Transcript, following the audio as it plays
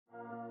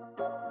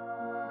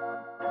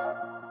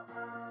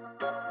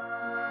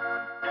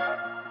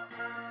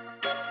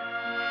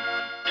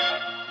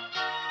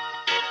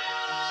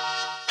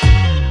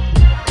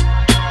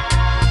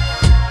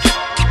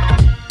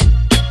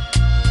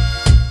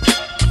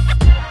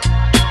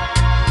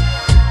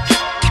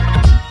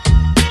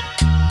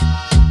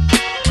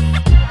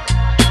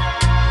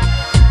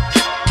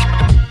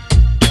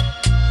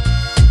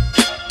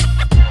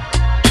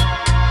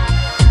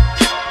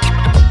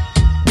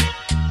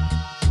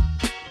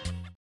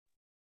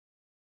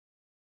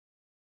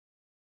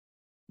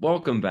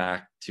Welcome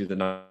back to the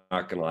Not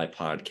Gonna Lie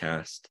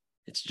podcast.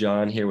 It's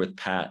John here with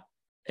Pat.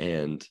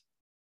 And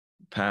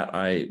Pat,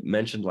 I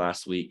mentioned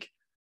last week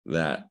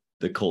that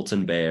the Colts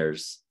and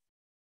Bears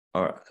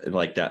are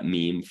like that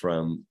meme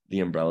from the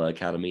Umbrella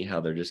Academy,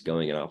 how they're just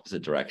going in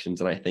opposite directions.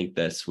 And I think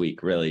this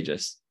week really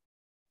just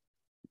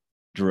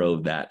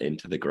drove that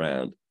into the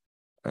ground.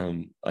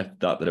 I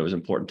thought that it was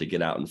important to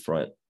get out in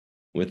front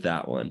with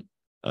that one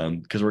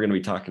because we're going to be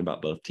talking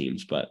about both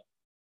teams, but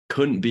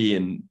couldn't be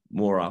in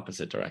more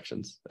opposite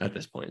directions at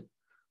this point.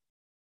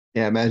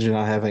 Yeah, imagine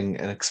not having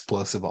an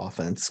explosive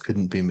offense.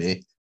 Couldn't be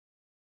me.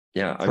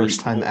 Yeah,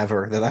 First time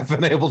ever that I've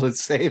been able to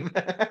say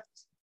that.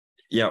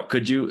 Yeah,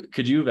 could you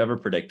have ever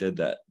predicted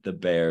that the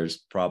Bears'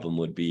 problem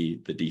would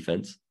be the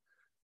defense?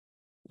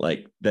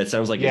 Like that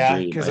sounds like a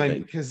dream.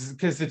 Because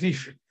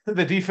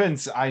the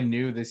defense I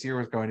knew this year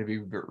was going to be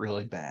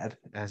really bad,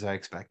 as I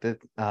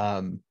expected.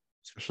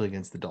 Especially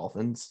against the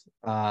Dolphins.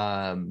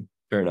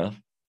 Fair enough.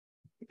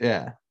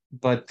 Yeah,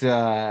 but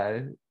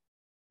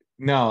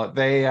no,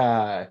 they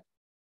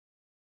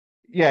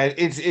yeah,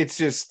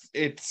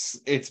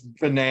 it's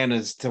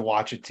bananas to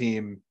watch a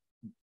team.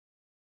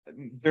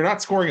 They're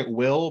not scoring at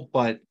will,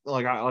 but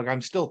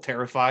I'm still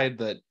terrified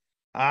that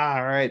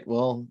all right,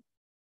 well,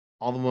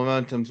 all the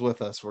momentum's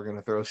with us. We're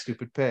gonna throw a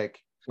stupid pick.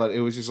 But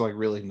it was just like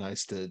really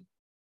nice to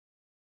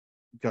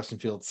Justin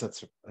Fields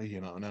sets an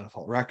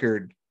NFL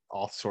record,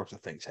 all sorts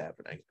of things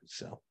happening.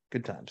 So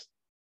good times.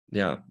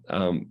 Yeah.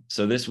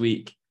 So this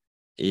week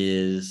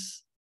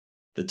is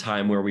the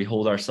time where we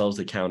hold ourselves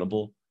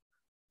accountable.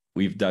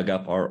 We've dug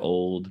up our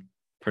old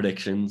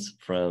predictions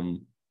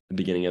from the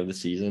beginning of the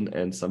season,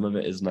 and some of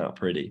it is not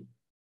pretty.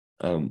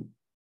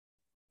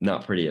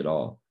 Not pretty at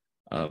all.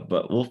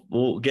 But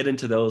we'll get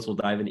into those. We'll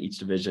dive into each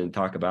division and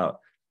talk about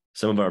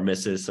some of our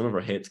misses, some of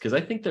our hits, because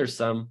I think there's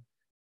some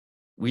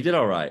we did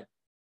all right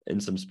in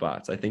some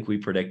spots. I think we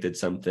predicted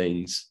some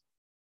things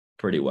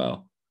pretty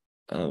well.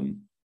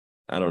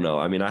 I don't know.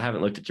 I mean, I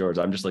haven't looked at yours.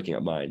 I'm just looking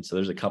at mine. So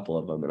there's a couple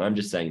of them, and I'm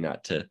just saying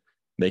that to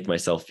make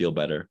myself feel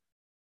better,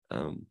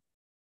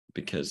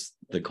 because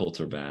the Colts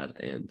are bad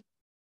and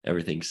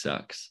everything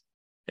sucks.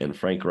 And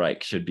Frank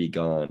Reich should be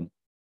gone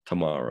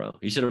tomorrow.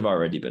 He should have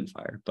already been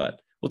fired, but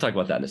we'll talk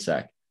about that in a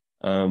sec.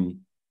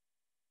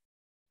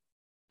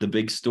 The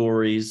big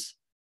stories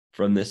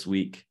from this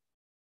week.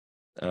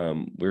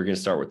 We're going to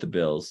start with the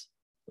Bills.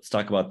 Let's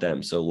talk about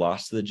them. So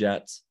lost to the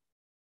Jets.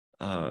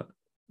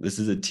 This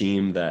is a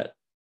team that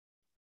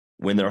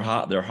when they're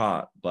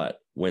hot, but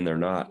when they're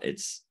not,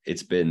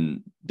 it's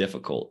been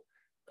difficult.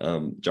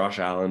 Josh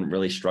Allen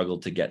really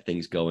struggled to get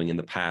things going in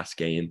the pass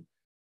game.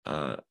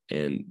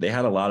 And they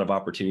had a lot of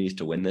opportunities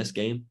to win this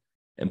game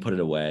and put it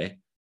away.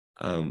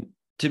 To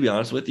be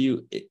honest with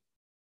you,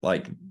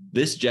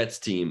 this Jets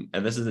team,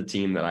 and this is a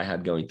team that I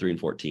had going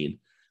 3-14,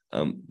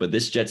 but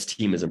this Jets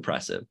team is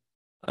impressive.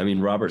 I mean,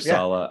 Robert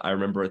Saleh, I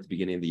remember at the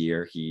beginning of the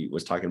year, he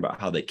was talking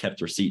about how they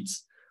kept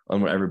receipts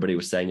on what everybody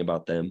was saying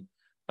about them.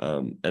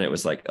 And it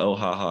was like, oh,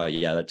 haha,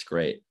 yeah, that's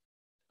great.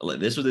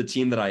 This was a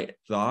team that I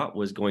thought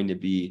was going to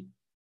be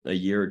a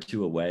year or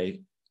two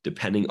away,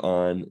 depending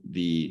on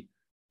the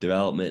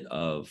development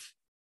of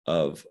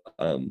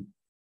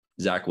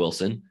Zach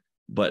Wilson.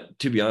 But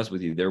to be honest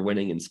with you, they're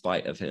winning in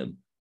spite of him.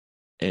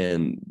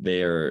 And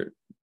there's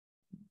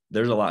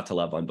a lot to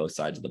love on both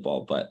sides of the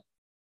ball. But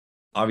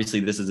obviously,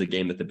 this is a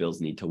game that the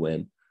Bills need to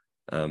win,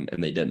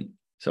 and they didn't.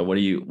 So what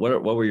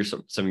were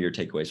some of your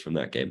takeaways from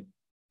that game?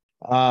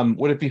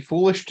 Would it be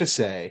foolish to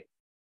say,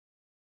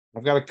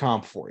 I've got a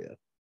comp for you.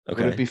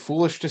 Okay. Would it be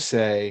foolish to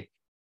say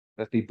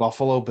that the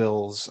Buffalo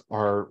Bills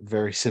are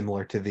very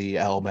similar to the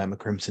Alabama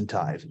Crimson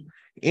Tide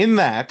in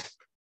that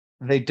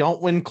they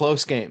don't win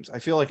close games? I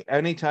feel like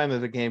anytime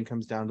that a game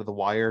comes down to the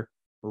wire,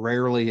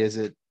 rarely is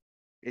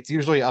it's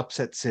usually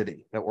upset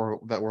city that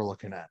we're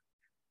looking at.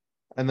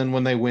 And then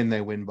when they win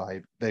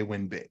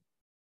big.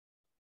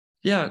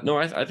 Yeah, no,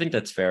 I think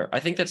that's fair. I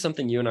think that's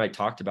something you and I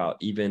talked about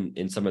even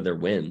in some of their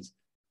wins,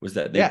 was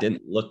that they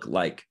didn't look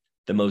like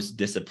the most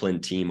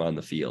disciplined team on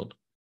the field.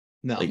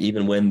 No. Like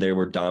even when they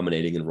were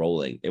dominating and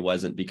rolling, it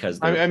wasn't because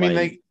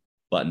they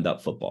buttoned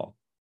up football.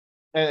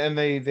 And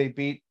they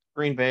beat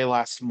Green Bay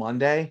last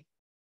Monday.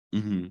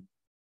 Mm-hmm.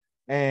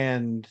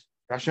 And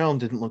Josh Allen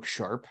didn't look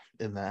sharp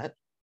in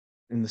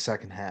the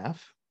second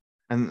half.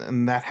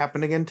 And that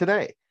happened again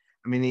today.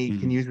 I mean, he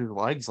can use his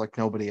legs like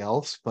nobody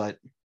else, but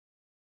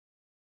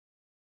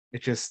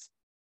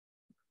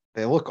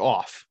they look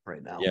off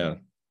right now. Yeah.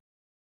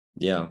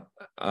 Yeah.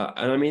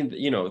 And I mean,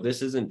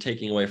 this isn't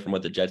taking away from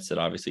what the Jets said,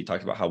 obviously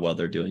talked about how well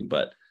they're doing,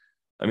 but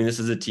I mean, this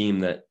is a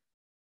team that,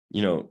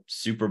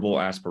 Super Bowl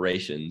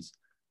aspirations.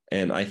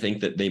 And I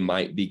think that they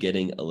might be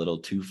getting a little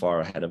too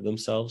far ahead of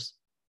themselves,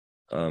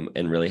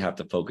 and really have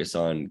to focus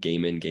on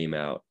game in, game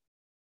out.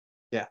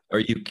 Yeah. Are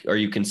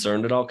you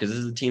concerned at all? Because this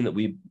is a team that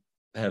we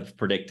have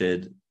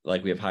predicted,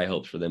 like we have high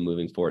hopes for them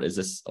moving forward. Is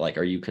this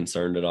are you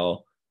concerned at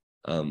all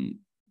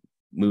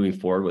moving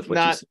forward with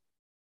what you see?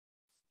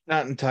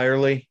 Not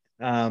entirely.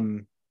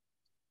 And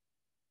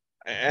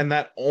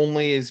that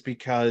only is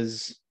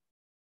because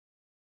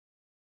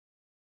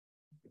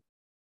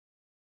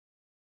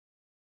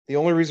The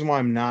only reason why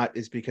I'm not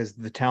is because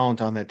the talent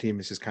on that team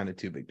is just kind of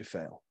too big to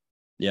fail.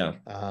 Yeah.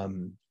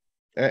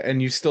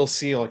 And you still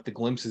see like the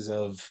glimpses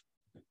of,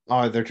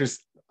 they're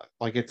just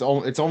like, it's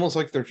almost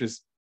like they're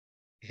just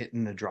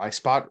hitting a dry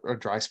spell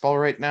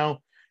right now.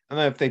 And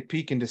then if they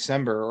peak in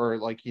December, or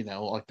like,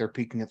 like they're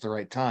peaking at the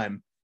right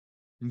time,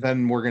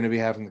 then we're going to be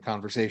having the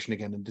conversation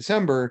again in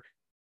December.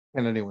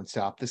 Can anyone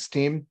stop this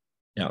team?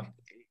 Yeah.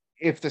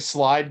 If the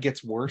slide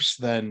gets worse,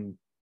 then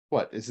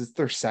what is this,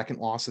 their second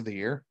loss of the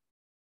year?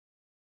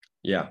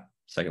 Yeah.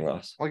 Second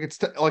loss. Like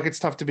it's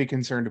tough to be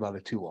concerned about a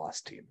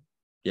 2-loss team.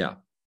 Yeah.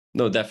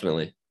 No,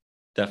 definitely.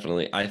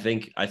 I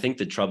think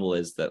the trouble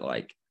is that,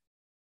 like,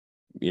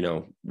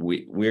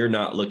 we're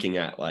not looking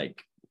at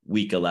like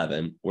week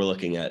 11. We're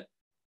looking at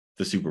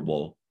the Super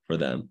Bowl for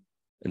them.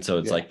 And so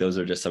it's like, those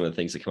are just some of the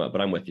things that come up,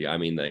 but I'm with you. I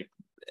mean, like,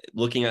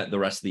 looking at the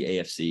rest of the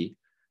AFC,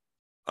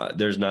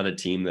 there's not a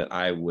team that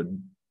I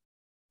would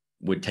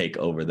take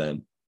over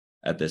them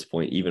at this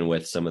point, even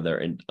with some of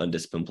their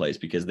undisciplined plays,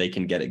 because they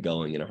can get it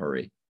going in a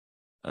hurry.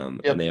 And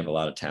they have a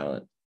lot of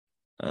talent.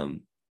 But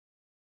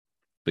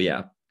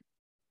yeah,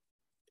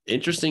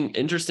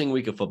 interesting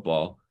week of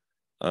football.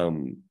 I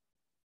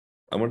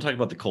want to talk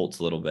about the Colts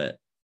a little bit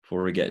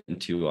before we get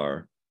into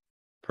our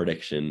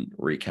prediction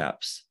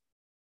recaps.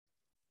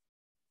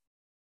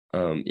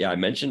 I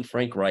mentioned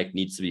Frank Reich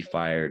needs to be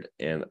fired,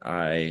 and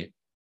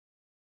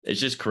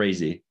it's just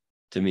crazy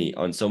to me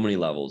on so many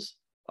levels.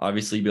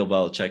 Obviously, Bill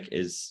Belichick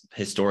is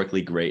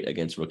historically great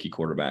against rookie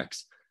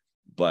quarterbacks,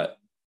 but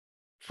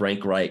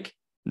Frank Reich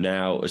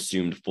now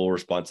assumed full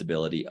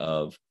responsibility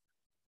of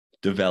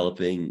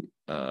developing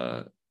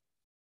the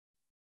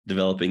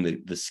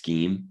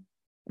scheme,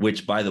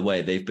 which, by the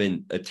way, they've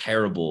been a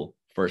terrible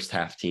first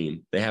half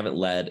team. They haven't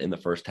led in the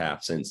first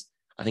half since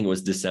I think it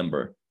was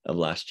December of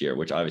last year,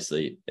 which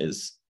obviously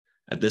is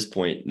at this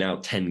point now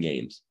 10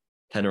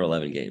 or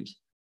 11 games.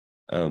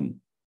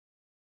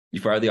 You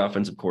fire the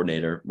offensive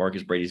coordinator,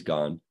 Marcus Brady's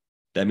gone.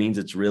 That means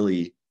it's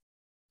really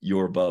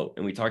your boat.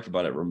 And we talked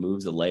about it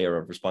removes a layer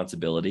of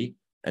responsibility.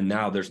 And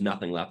now there's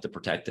nothing left to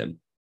protect him.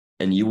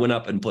 And you went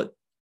up and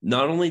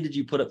not only did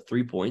you put up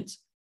 3 points,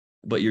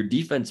 but your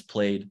defense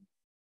played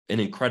an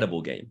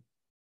incredible game.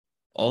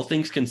 All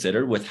things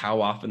considered, with how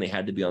often they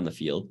had to be on the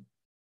field,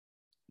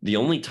 the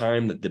only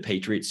time that the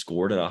Patriots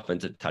scored an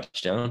offensive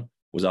touchdown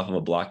was off of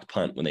a blocked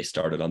punt when they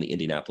started on the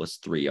Indianapolis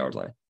 3-yard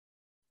line.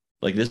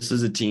 Like, this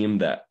is a team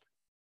that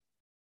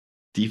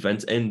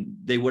defense, and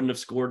they wouldn't have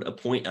scored a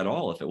point at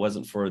all if it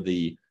wasn't for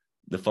the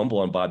fumble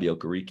on Bobby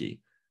Okereke.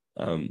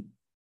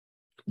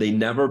 They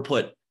never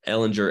put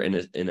Ehlinger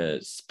in a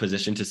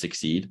position to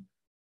succeed.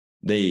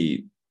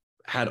 They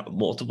had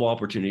multiple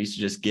opportunities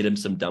to just get him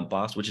some dump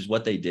offs, which is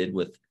what they did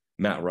with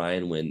Matt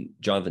Ryan when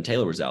Jonathan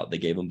Taylor was out. They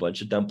gave him a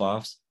bunch of dump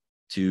offs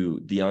to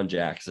Deion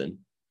Jackson,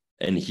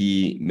 and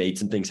he made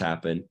some things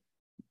happen.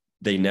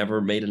 They never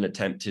made an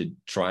attempt to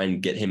try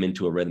and get him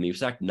into a rhythm. He was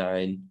sacked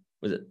 9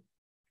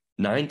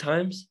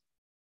 times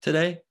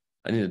today?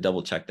 I need to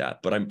double check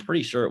that, but I'm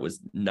pretty sure it was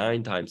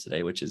 9 times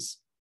today, which is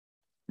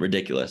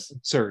ridiculous.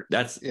 Sir,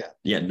 that's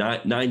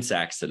 9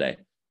 sacks today.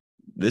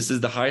 This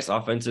is the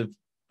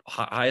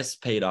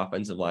highest paid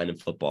offensive line in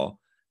football,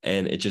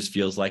 and it just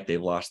feels like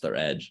they've lost their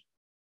edge.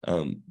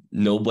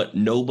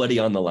 Nobody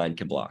on the line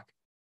can block.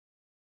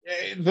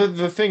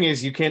 The thing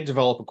is, you can't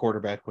develop a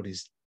quarterback when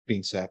he's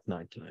being sacked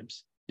 9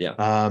 times.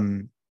 Yeah.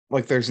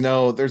 Like there's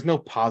no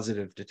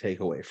positive to take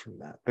away from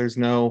that. There's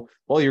no,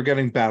 you're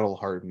getting battle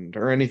hardened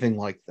or anything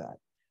like that.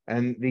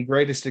 And the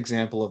greatest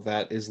example of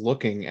that is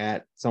looking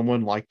at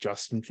someone like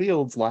Justin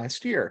Fields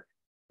last year,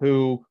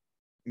 who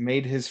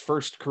made his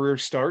first career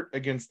start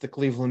against the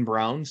Cleveland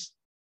Browns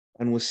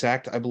and was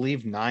sacked, I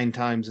believe, 9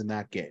 times in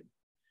that game.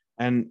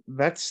 And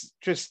that's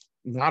just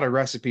not a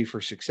recipe for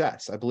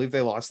success. I believe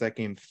they lost that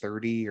game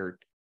 30, or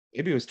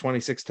maybe it was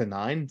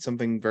 26-9,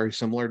 something very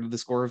similar to the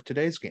score of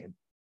today's game.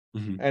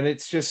 Mm-hmm. And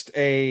it's just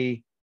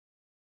you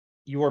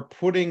are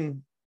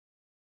putting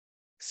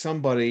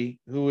somebody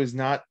who is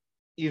not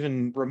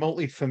even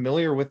remotely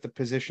familiar with the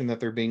position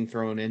that they're being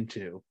thrown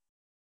into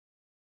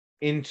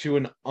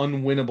an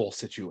unwinnable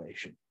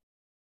situation.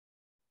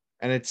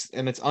 And it's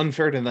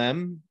unfair to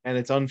them, and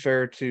it's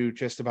unfair to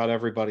just about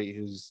everybody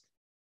who's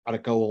got to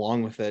go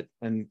along with it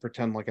and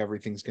pretend like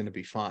everything's going to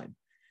be fine.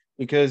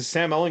 Because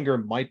Sam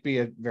Ehlinger might be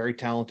a very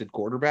talented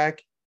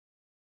quarterback.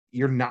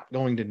 You're not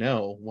going to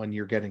know when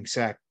you're getting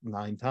sacked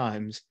 9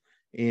 times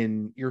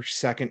in your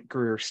second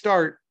career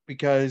start,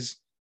 because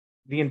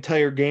the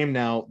entire game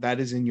now, that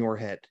is in your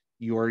head.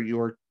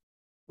 You're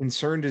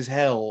concerned as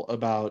hell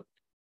about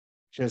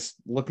just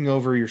looking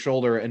over your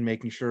shoulder and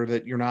making sure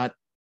that you're not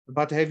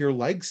about to have your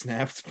leg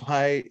snapped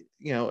by,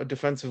 a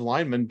defensive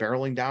lineman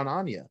barreling down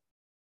on you.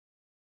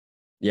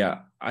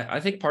 Yeah,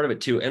 I think part of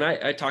it too, and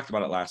I talked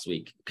about it last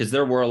week, because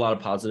there were a lot of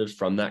positives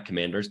from that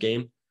Commanders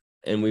game,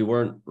 and we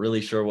weren't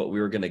really sure what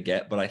we were going to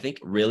get. But I think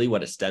really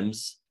what it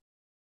stems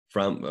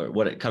from, or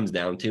what it comes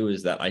down to,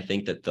 is that I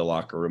think that the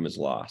locker room is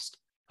lost.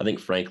 I think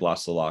Frank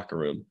lost the locker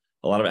room.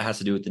 A lot of it has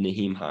to do with the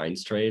Nyheim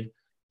Hines trade,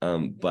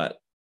 but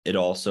it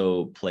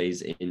also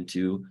plays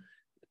into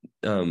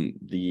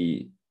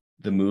the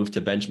move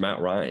to bench Matt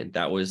Ryan.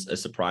 That was a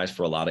surprise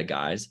for a lot of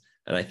guys.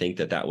 And I think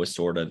that was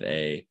sort of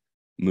a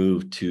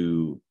move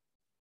to,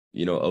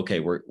 okay,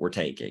 we're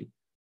tanking.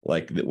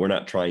 Like, we're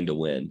not trying to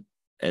win.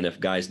 And if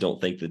guys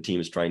don't think the team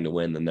is trying to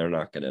win, then they're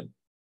not going to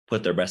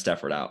put their best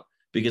effort out.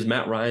 Because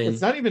Matt Ryan,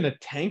 it's not even a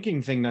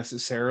tanking thing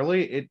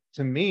necessarily.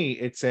 To me,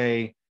 it's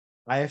I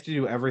have to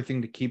do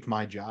everything to keep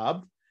my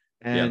job.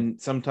 And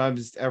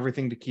sometimes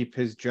everything to keep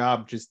his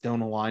job just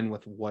don't align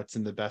with what's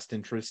in the best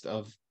interest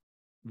of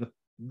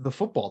the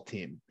football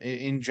team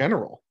in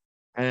general.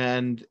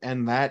 And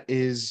that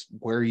is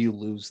where you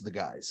lose the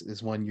guys,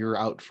 is when you're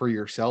out for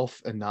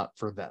yourself and not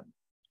for them.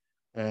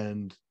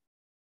 And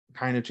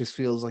kind of just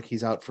feels like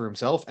he's out for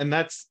himself. And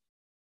that's,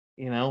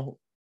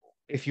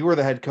 if you were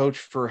the head coach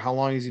for, how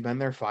long has he been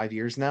there? 5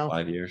 years now?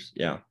 5 years.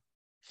 Yeah.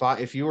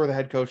 If you were the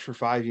head coach for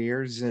 5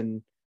 years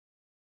and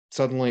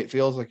suddenly it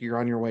feels like you're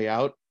on your way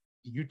out,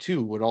 you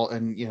too would all,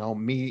 and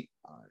me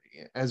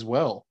as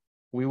well,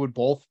 we would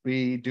both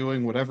be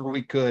doing whatever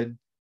we could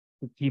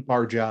to keep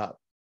our job.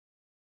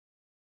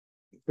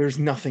 There's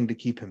nothing to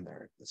keep him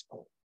there at this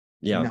point.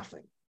 Yeah.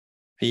 Nothing.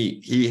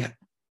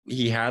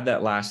 He had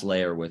that last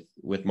layer with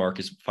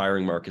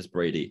firing Marcus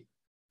Brady,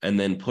 and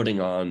then putting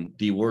on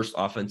the worst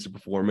offensive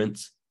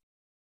performance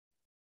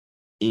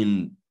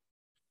in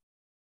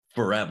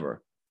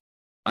forever.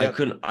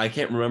 Yep. I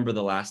can't remember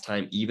the last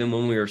time, even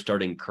when we were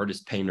starting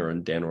Curtis Painter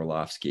and Dan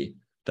Orlovsky,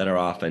 that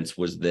our offense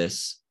was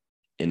this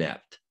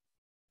inept.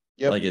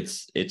 Yep. Like,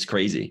 it's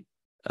crazy.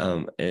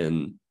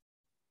 And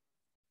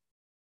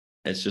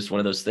it's just one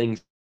of those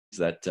things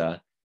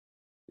that,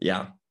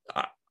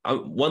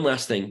 one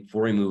last thing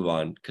before we move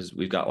on, because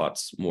we've got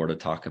lots more to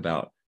talk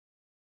about.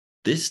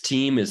 This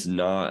team is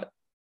not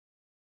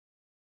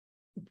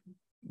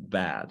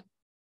bad.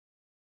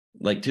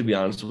 Like, to be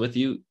honest with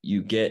you,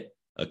 you get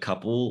a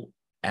couple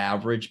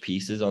average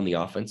pieces on the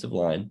offensive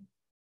line,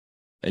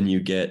 and you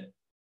get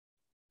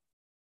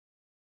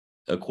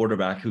a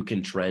quarterback who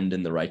can trend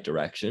in the right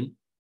direction,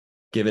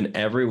 given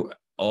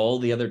all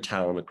the other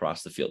talent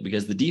across the field.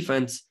 Because the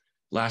defense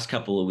last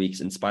couple of weeks,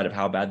 in spite of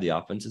how bad the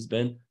offense has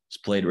been, has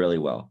played really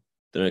well.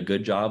 Done a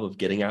good job of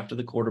getting after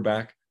the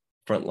quarterback.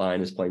 Front line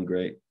is playing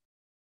great.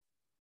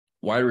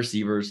 Wide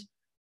receivers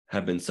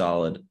have been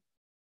solid.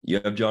 You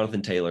have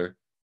Jonathan Taylor,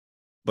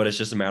 but it's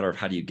just a matter of,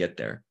 how do you get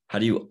there? How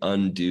do you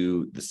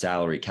undo the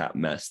salary cap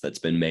mess that's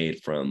been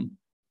made from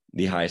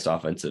the highest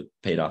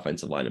paid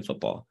offensive line in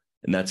football?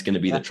 And that's going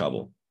to be the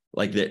trouble.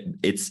 Like,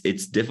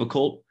 it's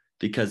difficult,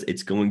 because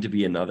it's going to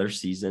be another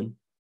season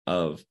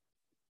of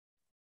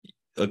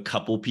a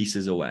couple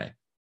pieces away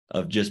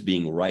of just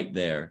being right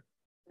there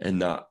and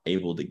not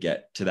able to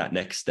get to that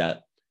next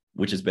step,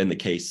 which has been the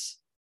case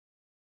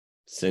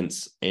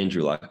since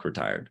Andrew Luck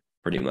retired,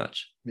 pretty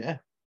much. Yeah.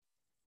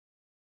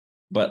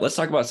 But let's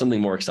talk about something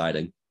more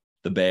exciting.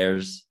 The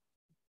Bears,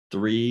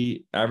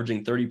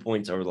 averaging 30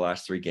 points over the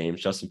last 3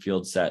 games. Justin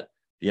Fields set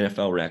the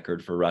NFL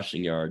record for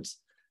rushing yards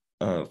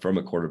from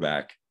a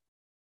quarterback.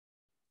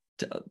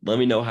 Let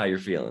me know how you're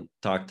feeling.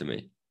 Talk to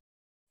me.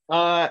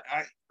 I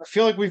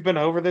feel like we've been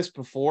over this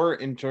before,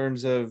 in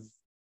terms of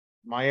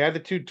my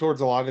attitude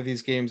towards a lot of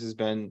these games has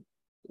been,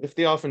 if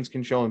the offense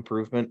can show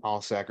improvement,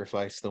 I'll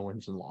sacrifice the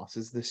wins and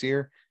losses this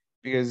year,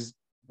 because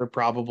they're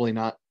probably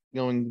not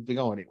going to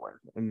go anywhere.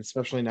 And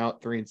especially now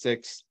at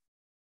 3-6,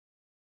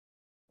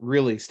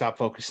 really stop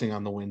focusing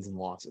on the wins and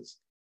losses.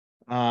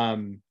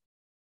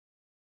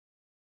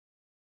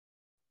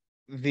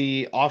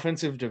 The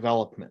offensive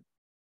development,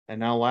 and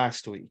now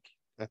last week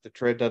at the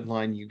trade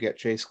deadline, you get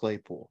Chase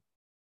Claypool,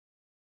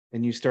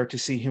 and you start to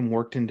see him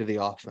worked into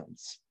the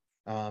offense.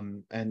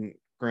 And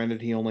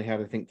granted, he only had,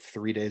 I think,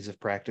 3 days of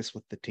practice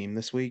with the team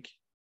this week.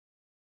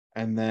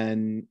 And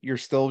then you're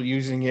still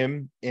using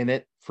him in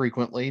it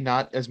frequently,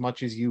 not as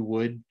much as you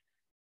would.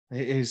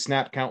 His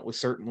snap count was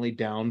certainly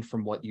down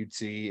from what you'd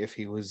see if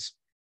he was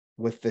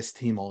with this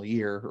team all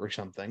year or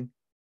something.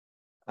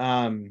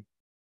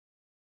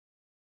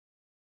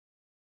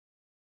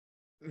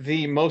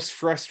 The most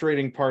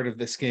frustrating part of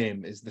this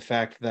game is the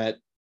fact that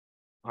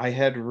I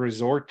had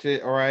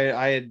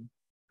I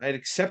had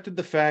accepted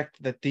the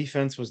fact that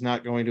defense was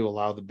not going to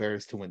allow the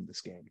Bears to win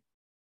this game.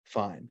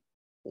 Fine.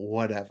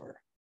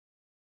 Whatever.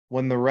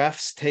 When the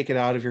refs take it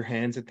out of your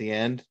hands at the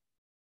end,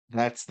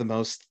 that's the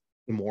most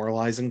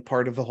demoralizing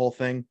part of the whole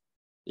thing.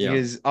 Yeah.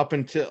 Because up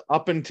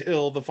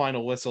until the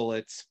final whistle,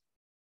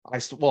 I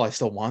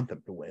still want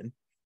them to win.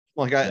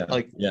 Of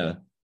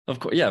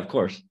course. Yeah, of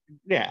course.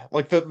 Yeah,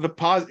 like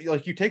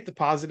like you take the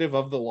positive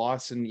of the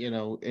loss and,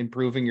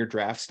 improving your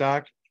draft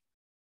stock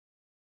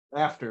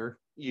after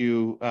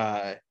you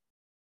after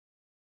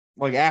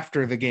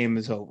the game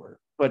is over.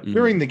 But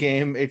during the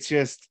game, it's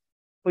just,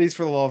 please,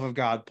 for the love of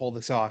God, pull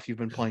this off. You've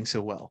been playing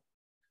so well.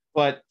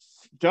 But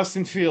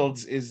Justin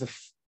Fields is the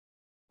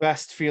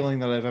best feeling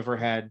that I've ever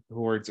had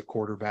towards a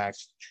quarterback,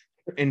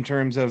 in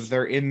terms of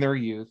they're in their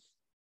youth.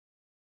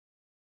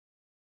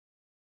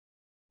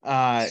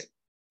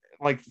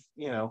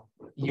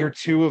 Year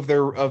 2 of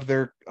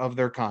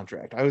their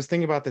contract. I was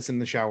thinking about this in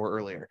the shower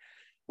earlier.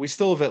 we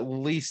still have at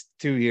least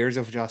 2 years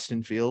of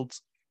Justin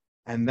Fields,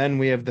 and then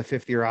we have the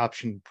 5th-year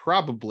option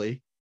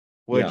probably,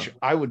 Yeah. which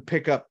I would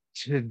pick up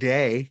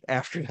today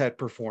after that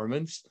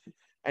performance.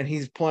 And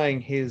he's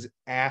playing his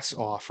ass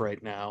off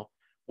right now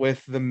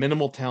with the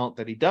minimal talent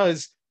that he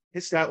does.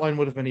 His stat line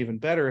would have been even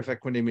better if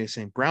Equanimeous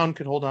St. Brown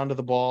could hold on to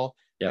the ball,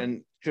 Yep.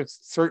 and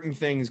just certain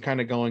things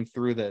kind of going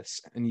through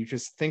this. And you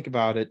just think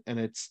about it, and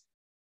it's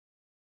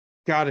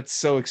God, it's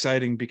so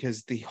exciting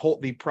because the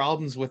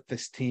problems with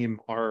this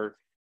team are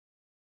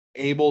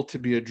able to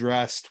be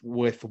addressed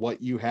with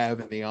what you have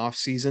in the off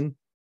season,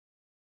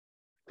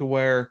 to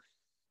where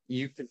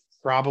you could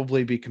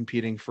probably be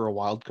competing for a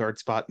wild card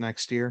spot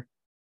next year.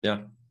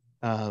 Yeah.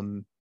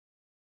 And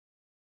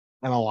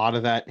a lot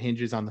of that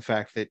hinges on the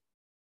fact that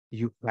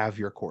you have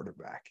your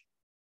quarterback.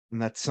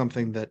 And that's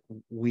something that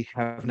we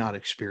have not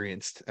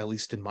experienced, at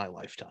least in my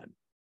lifetime.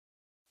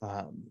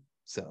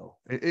 So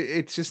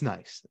it's just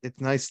nice.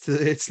 It's nice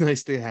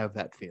to have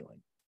that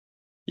feeling.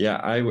 Yeah,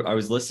 I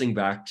was listening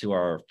back to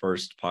our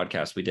first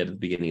podcast we did at the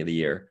beginning of the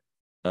year,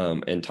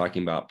 and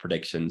talking about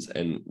predictions,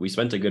 and we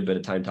spent a good bit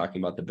of time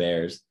talking about the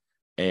Bears.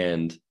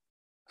 And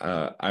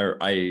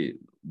I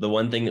the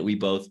one thing that we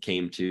both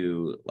came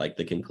to like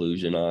the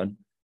conclusion on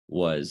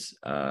was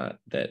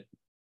that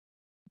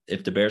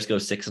if the Bears go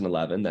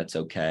 6-11, that's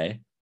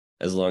okay,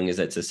 as long as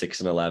it's a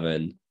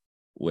 6-11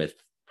 with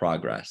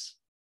progress,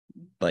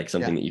 like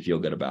something that you feel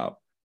good about.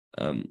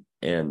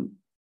 And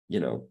you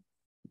know,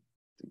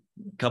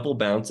 a couple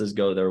bounces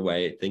go their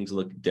way, things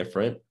look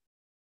different.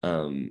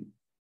 I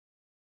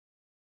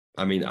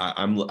mean,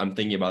 I'm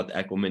thinking about the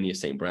Equanimeous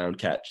St. Brown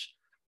catch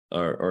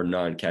or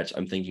non-catch.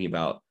 I'm thinking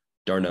about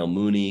Darnell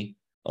Mooney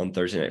on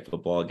Thursday Night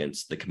Football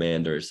against the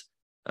Commanders.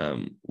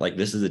 Like,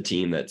 this is a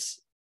team that's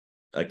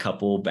a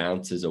couple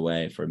bounces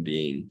away from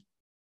being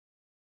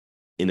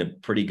in a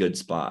pretty good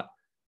spot.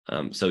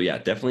 So yeah,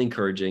 definitely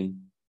encouraging.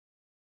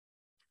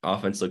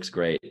 Offense looks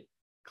great.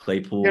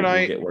 Claypool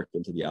will get worked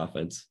into the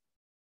offense.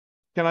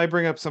 Can I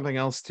bring up something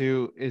else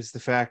too? Is the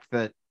fact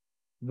that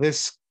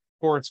this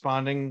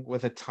corresponding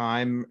with a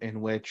time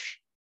in which,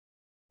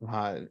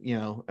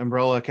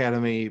 Umbrella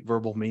Academy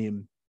verbal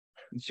meme,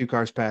 2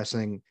 cars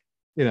passing,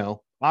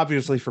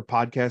 obviously for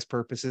podcast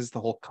purposes, the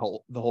whole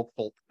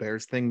cult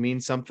Bears thing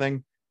means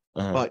something.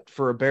 But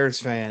for a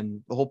Bears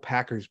fan, the whole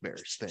Packers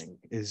Bears thing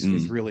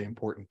is really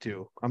important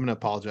too. I'm going to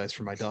apologize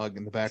for my dog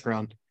in the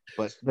background,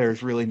 but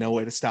there's really no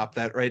way to stop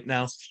that right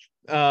now.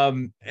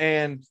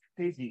 And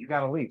Stacey, you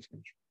got to leave.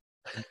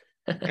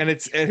 And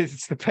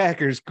it's the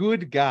Packers.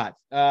 Good God.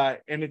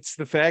 And it's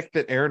the fact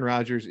that Aaron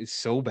Rodgers is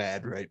so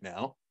bad right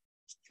now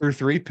through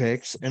 3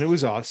 picks, and it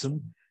was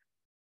awesome.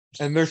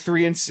 And they're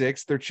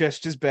 3-6. They're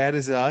just as bad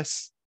as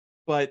us,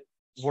 but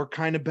we're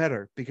kind of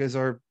better because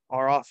our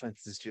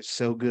offense is just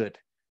so good.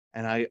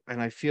 And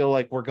I feel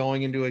like we're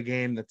going into a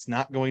game that's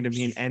not going to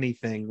mean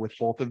anything with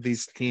both of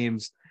these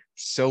teams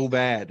so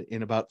bad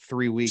in about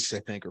 3 weeks, I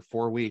think, or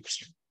 4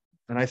 weeks.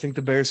 And I think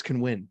the Bears can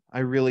win. I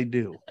really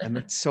do. And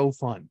that's so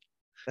fun.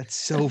 That's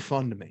so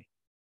fun to me.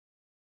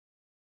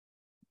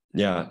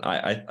 Yeah,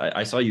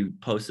 I saw you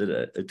posted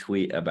a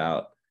tweet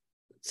about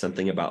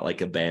something about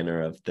like a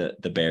banner of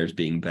the Bears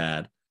being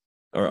bad,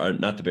 or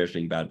not the Bears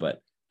being bad,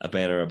 but a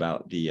banner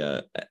about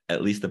the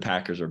at least the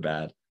Packers are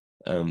bad,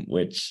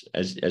 which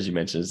as you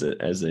mentioned,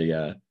 as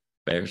a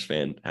Bears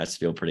fan, has to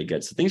feel pretty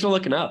good. So things are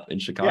looking up in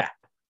Chicago. Yeah,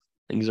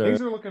 things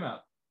are looking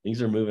up.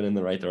 Things are moving in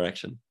the right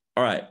direction.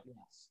 All right,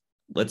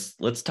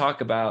 let's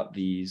talk about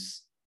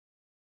these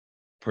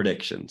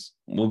predictions.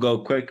 We'll go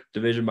quick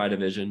division by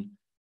division.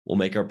 We'll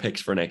make our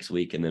picks for next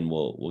week, and then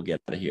we'll get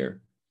out of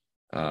here.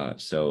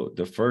 So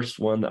the first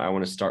one that I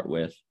want to start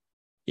with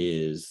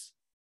is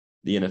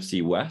the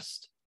NFC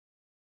West.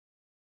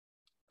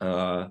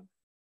 For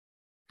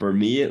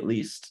me, at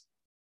least,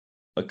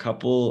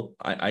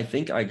 I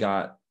think I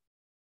got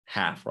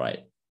half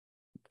right.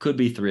 Could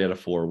be 3 out of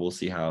 4. We'll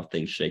see how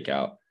things shake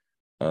out.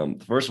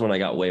 The first one I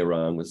got way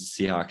wrong was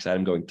the Seahawks. I had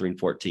them going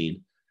 3-14.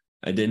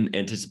 I didn't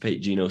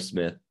anticipate Geno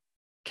Smith,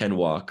 Ken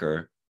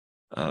Walker,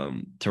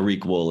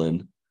 Tariq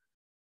Woolen.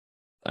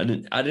 I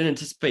didn't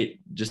anticipate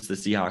just the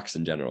Seahawks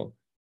in general.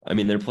 I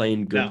mean, they're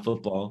playing good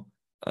football.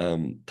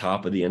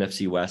 Top of the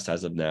NFC West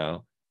as of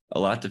now. A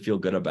lot to feel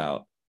good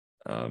about.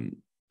 And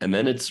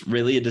then it's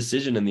really a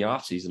decision in the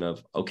offseason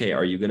of, okay,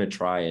 are you going to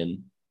try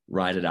and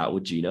ride it out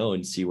with Geno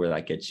and see where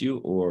that gets you?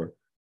 Or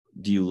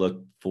do you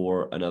look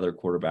for another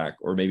quarterback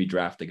or maybe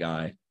draft a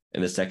guy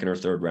in the 2nd or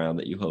 3rd round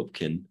that you hope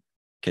can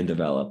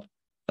develop?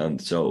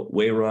 So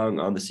way wrong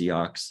on the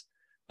Seahawks.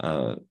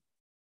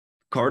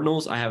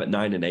 Cardinals, I have at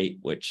 9-8,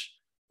 which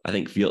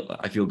I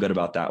feel good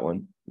about that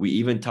one. We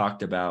even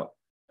talked about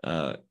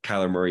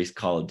Kyler Murray's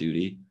Call of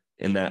Duty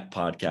in that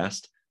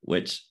podcast,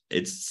 which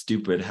it's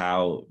stupid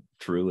how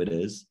true it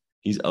is.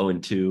 He's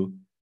 0-2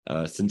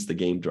 since the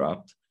game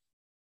dropped.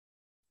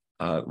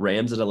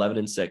 Rams at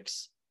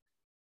 11-6.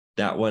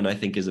 That one I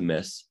think is a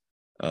miss.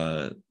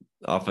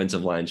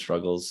 Offensive line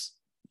struggles,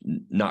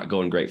 not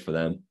going great for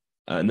them.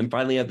 And then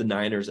finally have the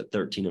Niners at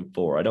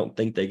 13-4. I don't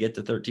think they get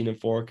to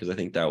 13-4 because I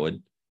think that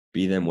would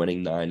be them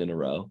winning 9 in a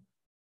row.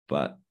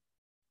 But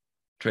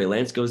Trey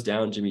Lance goes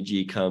down, Jimmy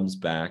G comes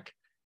back,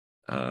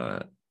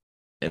 and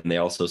they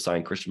also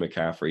signed Christian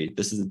McCaffrey.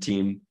 This is a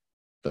team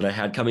that I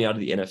had coming out of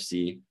the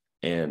NFC,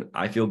 and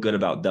I feel good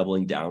about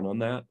doubling down on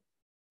that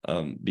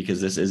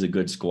because this is a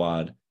good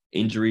squad.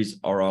 Injuries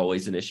are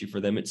always an issue for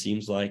them, it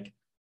seems like,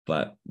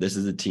 but this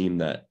is a team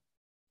that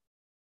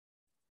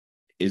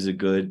is a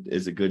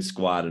good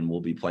squad and will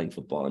be playing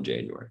football in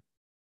January.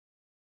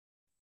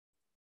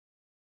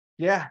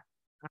 Yeah.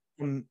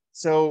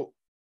 So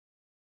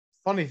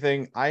funny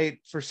thing, I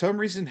for some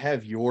reason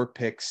have your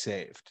pick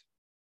saved.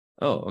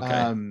 Oh,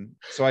 okay.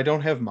 So I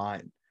don't have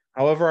mine.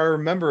 However, I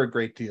remember a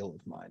great deal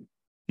of mine.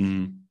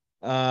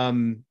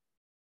 Mm-hmm.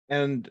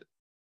 And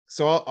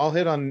so I'll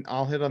hit on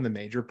the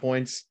major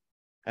points.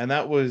 And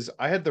that was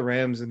I had the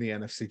Rams in the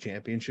NFC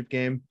Championship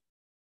game.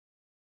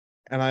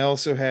 And I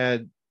also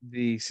had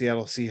the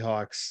Seattle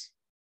Seahawks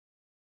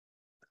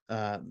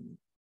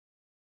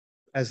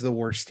as the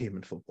worst team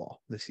in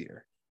football this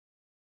year,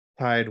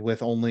 tied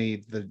with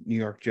only the New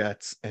York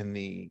Jets and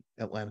the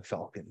Atlanta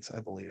Falcons, I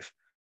believe.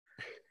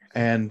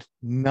 And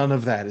none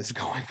of that is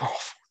going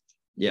off.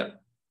 Yeah.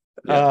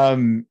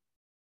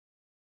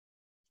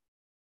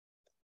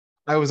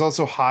 I was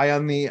also high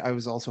on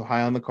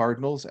the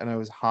Cardinals, and I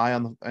was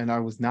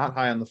not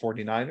high on the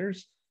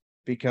 49ers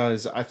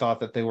because I thought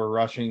that they were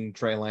rushing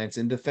Trey Lance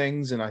into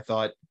things, and I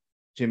thought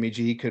Jimmy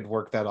G could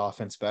work that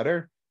offense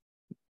better.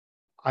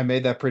 I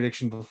made that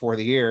prediction before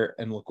the year,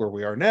 and look where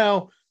we are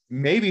now.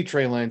 Maybe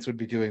Trey Lance would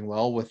be doing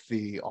well with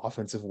the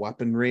offensive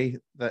weaponry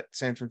that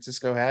San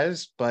Francisco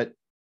has, but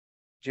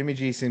Jimmy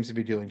G seems to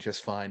be doing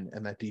just fine,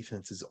 and that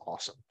defense is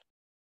awesome.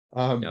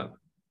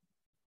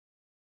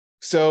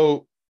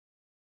 So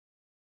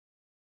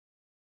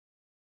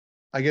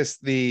I guess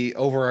the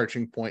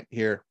overarching point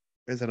here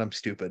is that I'm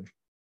stupid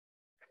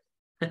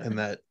and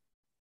that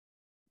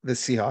the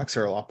Seahawks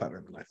are a lot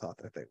better than I thought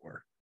that they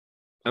were.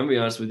 I'm gonna be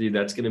honest with you,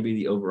 that's gonna be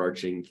the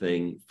overarching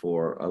thing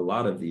for a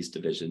lot of these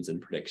divisions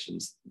and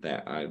predictions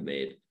that I've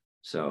made.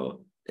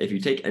 So if you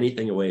take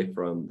anything away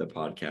from the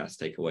podcast,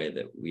 take away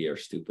that we are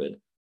stupid,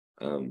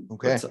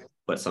 okay,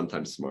 but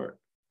sometimes smart.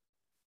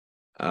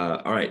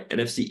 All right,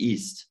 NFC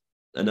East,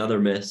 another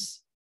miss.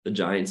 The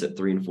Giants at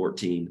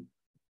 3-14.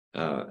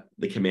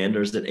 The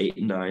Commanders at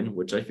 8-9,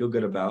 which I feel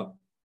good about.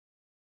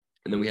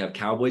 And then we have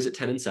Cowboys at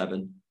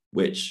 10-7,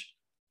 which,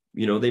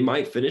 you know, they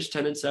might finish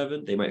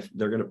 10-7.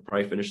 They're going to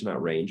probably finish in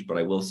that range, but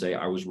I will say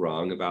I was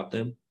wrong about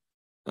them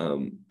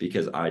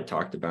because I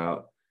talked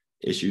about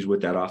issues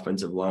with that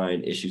offensive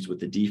line, issues with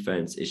the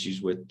defense,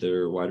 issues with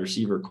their wide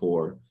receiver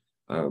core.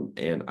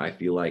 And I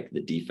feel like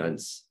the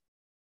defense,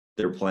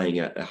 they're playing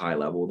at a high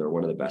level. They're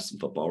one of the best in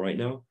football right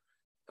now.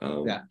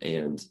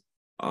 And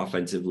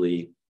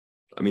offensively,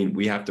 I mean,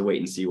 we have to wait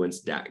and see when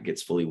Dak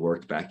gets fully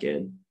worked back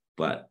in,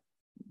 but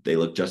they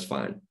look just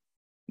fine.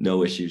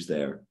 No issues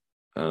there.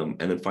 And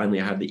then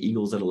finally, I have the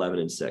Eagles at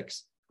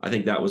 11-6. I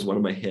think that was one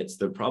of my hits.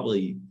 They're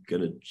probably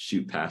going to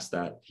shoot past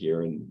that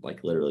here in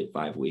like literally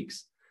 5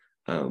 weeks.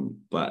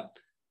 But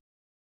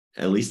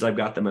at least I've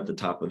got them at the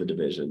top of the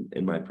division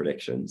in my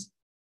predictions.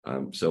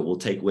 So we'll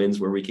take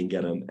wins where we can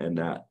get them. And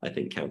that I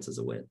think counts as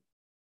a win.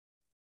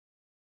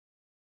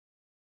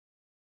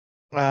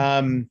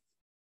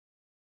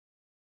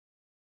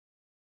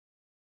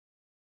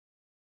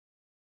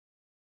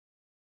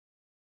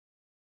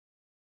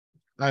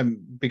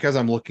 Because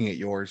I'm looking at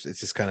yours, it's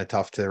just kind of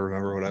tough to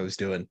remember what I was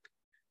doing.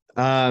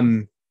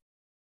 Wait,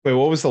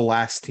 what was the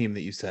last team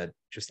that you said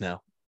just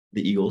now?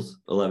 The Eagles,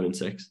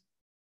 11-6.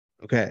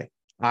 Okay.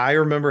 I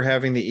remember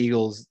having the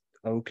Eagles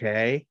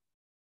okay,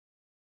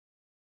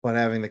 but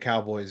having the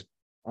Cowboys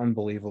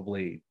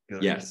unbelievably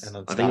good. Yes. And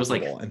I think it was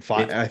like and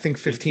I think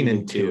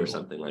 15-2 or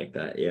something like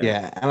that. Yeah.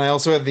 Yeah. And I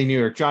also had the New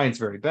York Giants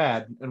very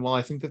bad. And while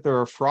I think that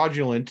they're a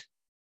fraudulent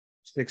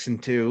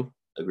 6-2.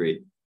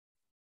 Agreed.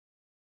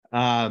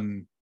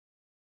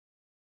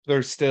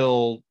 They're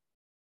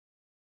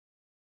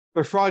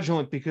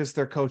fraudulent because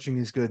their coaching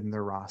is good and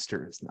their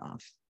roster is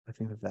not. I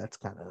think that's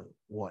kind of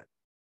what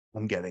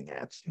I'm getting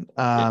at.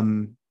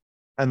 And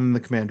then the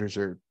Commanders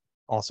are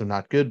also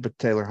not good, but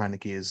Taylor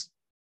Heineke is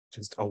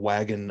just a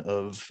wagon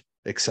of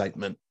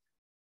excitement.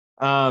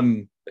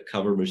 The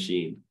cover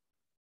machine.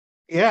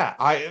 Yeah,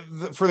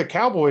 for the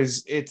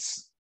Cowboys,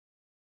 it's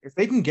if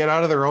they can get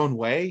out of their own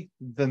way,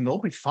 then they'll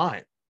be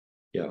fine.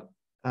 Yeah.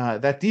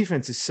 That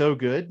defense is so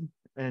good,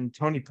 and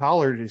Tony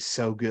Pollard is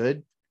so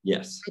good.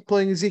 Yes.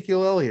 Playing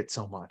Ezekiel Elliott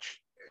so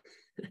much.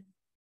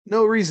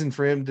 No reason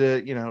for him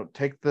to,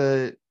 take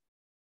the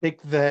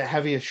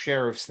heaviest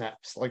share of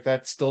snaps. Like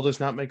that still does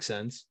not make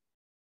sense.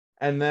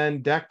 And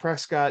then Dak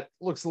Prescott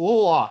looks a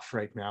little off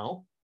right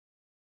now.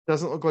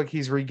 Doesn't look like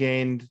he's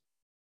regained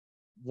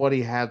what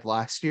he had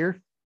last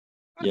year.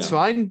 That's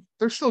fine.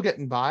 They're still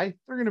getting by.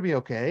 They're going to be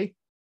okay.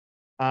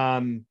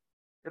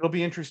 It'll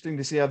be interesting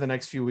to see how the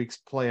next few weeks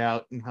play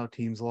out and how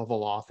teams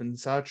level off and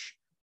such.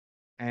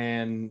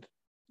 And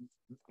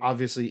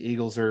obviously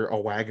Eagles are a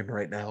wagon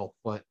right now,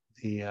 but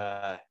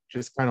the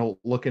just kind of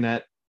looking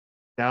at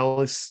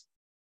Dallas,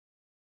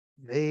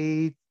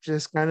 they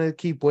just kind of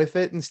keep with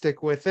it and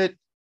stick with it.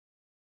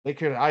 they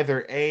could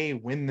either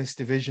win this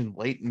division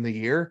late in the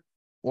year,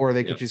 or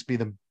they Yeah. could just be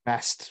the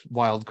best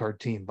wild card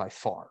team by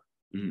far.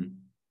 Mhm.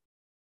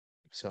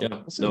 So Yeah,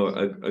 we'll see. no,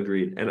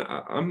 agreed. And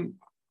I'm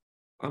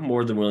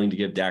more than willing to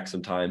give Dak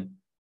some time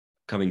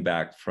coming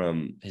back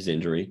from his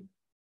injury.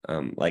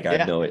 Like I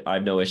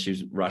have no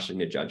issues rushing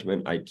to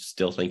judgment. I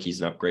still think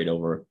he's an upgrade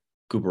over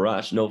Cooper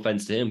Rush. No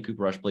offense to him,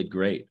 Cooper Rush played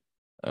great,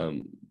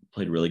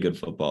 played really good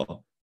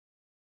football.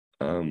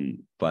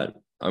 But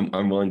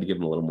I'm willing to give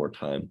him a little more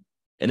time.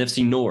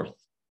 NFC North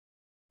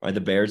are the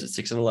Bears at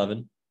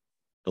 6-11,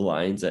 the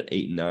Lions at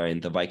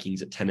 8-9, the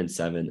Vikings at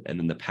 10-7, and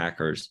then the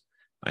Packers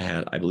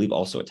I believe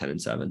also at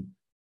 10-7,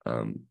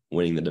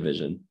 winning the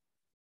division.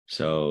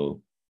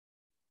 So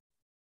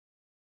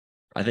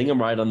I think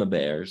I'm right on the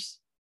Bears.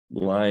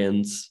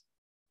 Lions,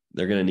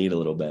 they're going to need a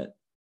little bit.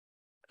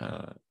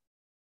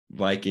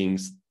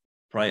 Vikings,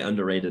 probably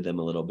underrated them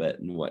a little bit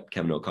in what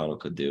Kevin O'Connell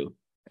could do.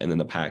 And then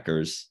the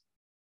Packers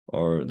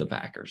or the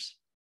Packers.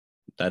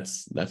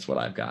 That's what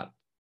I've got.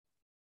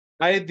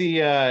 I had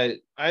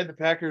the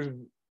Packers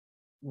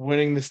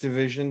winning this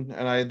division,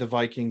 and I had the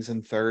Vikings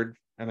in third,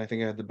 and I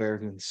think I had the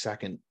Bears in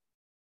second,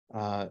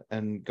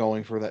 and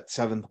going for that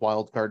seventh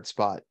wild card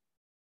spot.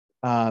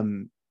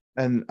 And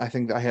I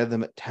think I had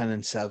them at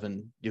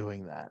 10-7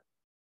 doing that.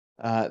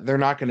 They're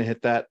not going to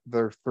hit that.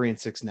 They're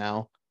 3-6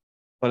 now.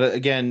 But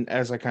again,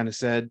 as I kind of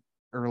said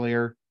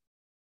earlier,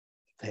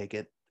 take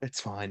it.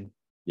 It's fine.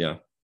 Yeah.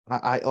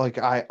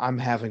 I'm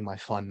having my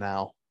fun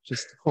now.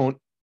 Just don't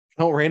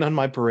rain on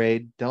my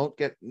parade. Don't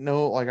get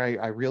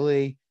I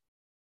really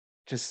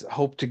just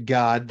hope to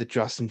God that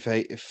Justin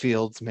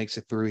Fields makes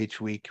it through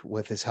each week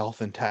with his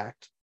health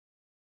intact,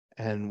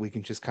 and we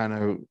can just kind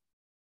of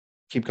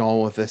keep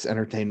going with this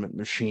entertainment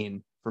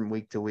machine from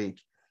week to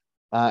week.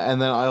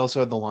 And then I also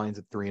had the Lions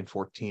at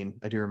 3-14.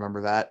 I do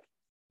remember that.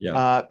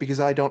 Yeah. Because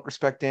I don't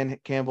respect Dan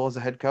Campbell as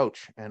a head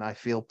coach, and I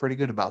feel pretty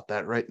good about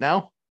that right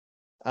now.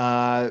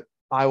 I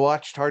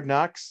watched Hard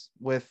Knocks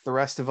with the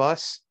rest of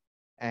us,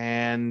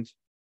 and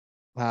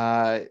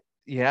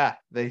yeah,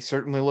 they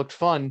certainly looked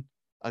fun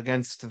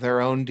against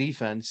their own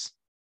defense.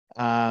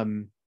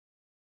 And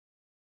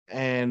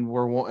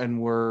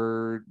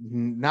we're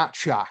not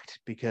shocked,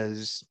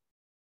 because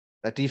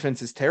that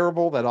defense is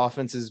terrible. That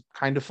offense is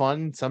kind of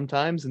fun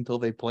sometimes until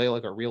they play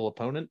like a real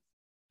opponent.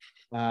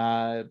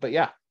 But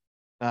yeah,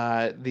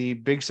 the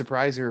big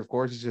surprise here, of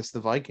course, is just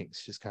the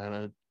Vikings just kind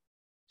of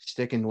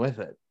sticking with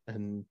it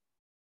and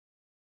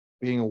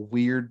being a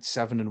weird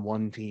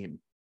 7-1 team.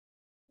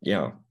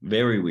 Yeah.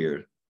 Very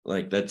weird.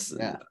 Like that's,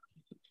 Yeah.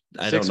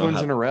 I 6 don't know wins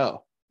how, in a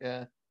row.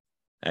 Yeah.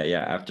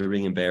 Yeah. After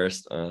being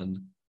embarrassed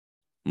on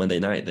Monday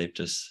night, they've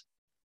just,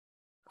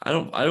 I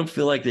don't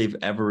feel like they've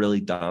ever really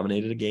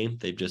dominated a game.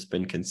 They've just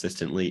been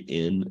consistently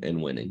in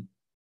and winning.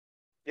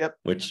 Yep.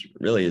 Which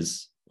really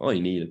is all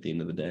you need at the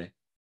end of the day.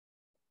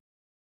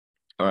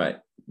 All right.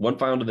 One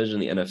final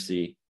division in the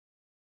NFC.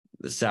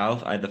 The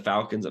South, I had the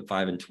Falcons at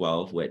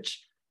 5-12,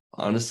 which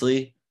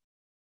honestly,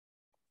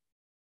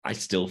 I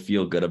still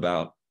feel good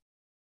about.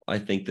 I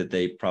think that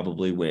they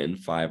probably win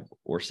 5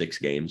 or 6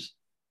 games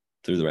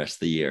through the rest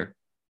of the year.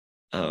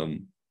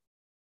 And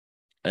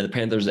the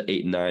Panthers at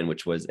 8-9,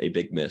 which was a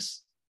big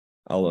miss.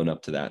 I'll own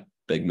up to that.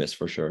 Big miss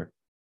for sure.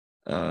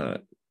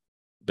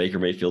 Baker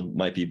Mayfield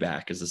might be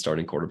back as the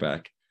starting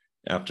quarterback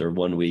after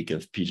 1 week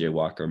of PJ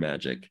Walker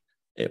magic.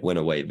 It went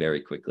away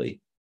very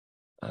quickly.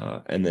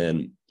 And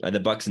then the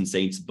Bucks and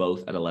Saints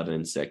both at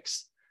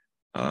 11-6.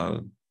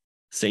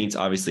 Saints,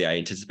 obviously, I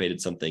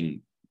anticipated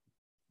something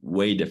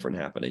way different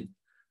happening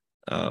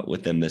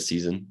with them this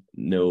season.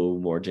 No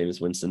more Jameis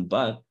Winston,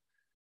 but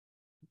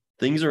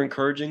things are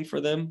encouraging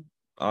for them.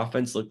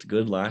 Offense looked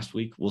good last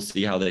week. We'll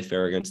see how they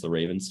fare against the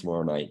Ravens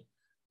tomorrow night.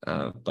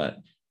 But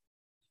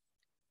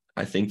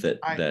I think that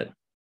I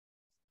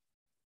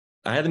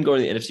had them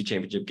going to the NFC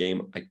Championship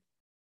game.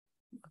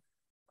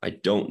 I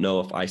don't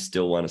know if I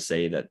still want to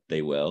say that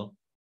they will.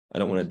 I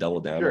don't want to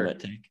double down on that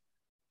take.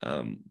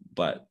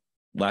 But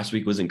last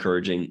week was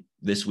encouraging.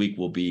 This week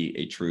will be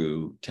a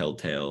true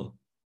telltale.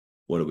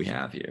 What do we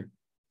have here?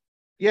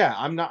 Yeah,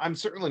 I'm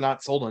certainly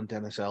not sold on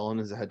Dennis Allen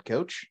as a head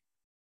coach.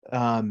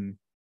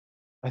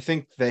 I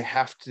think they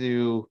have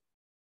to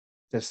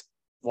just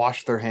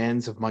wash their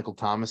hands of Michael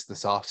Thomas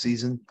this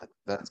offseason.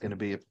 That's going to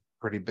be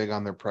pretty big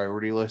on their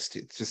priority list.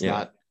 It's just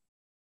not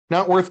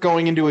worth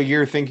going into a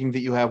year thinking that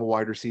you have a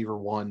wide receiver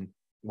one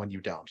when you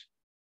don't.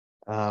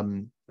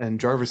 And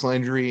Jarvis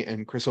Landry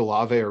and Chris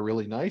Olave are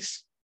really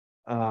nice.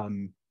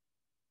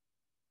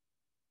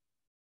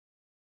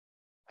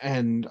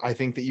 And I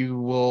think that you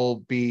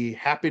will be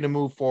happy to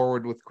move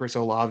forward with Chris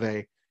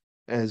Olave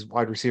as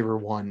wide receiver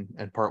one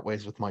and part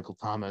ways with Michael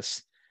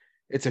Thomas.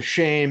 It's a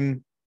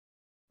shame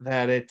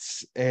that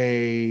it's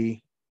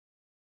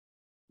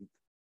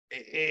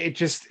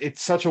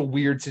such a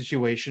weird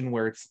situation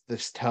where it's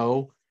this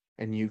toe,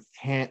 and you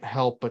can't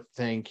help but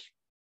think,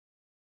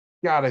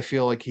 God, I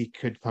feel like he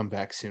could come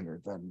back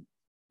sooner than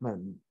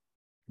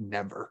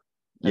never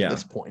at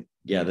this point.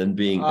 Yeah, than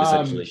being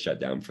essentially shut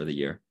down for the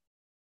year.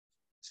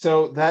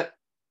 So that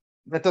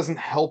doesn't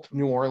help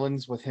New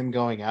Orleans with him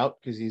going out,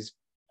 because he's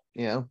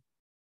you know,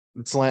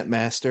 slant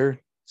master,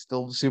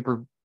 still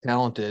super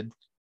talented.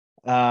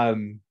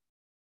 Um,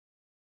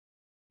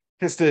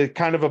 just a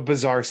kind of a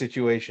bizarre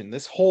situation.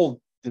 This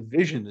whole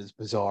division is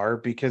bizarre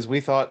because we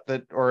thought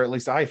that, or at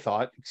least I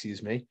thought,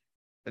 excuse me,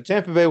 that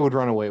Tampa Bay would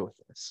run away with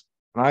this.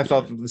 And I Yeah.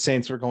 thought that the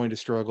Saints were going to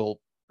struggle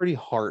pretty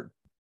hard.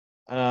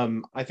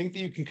 I think that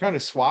you can kind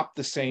of swap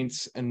the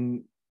Saints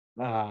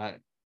uh,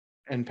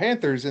 and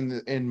Panthers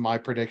in my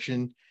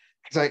prediction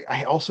because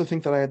I also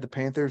think that I had the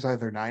Panthers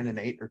either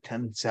 9-8 or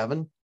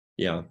 10-7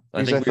 Yeah.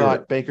 I because I think we were,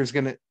 thought Baker's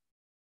gonna.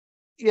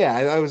 Yeah,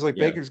 I was like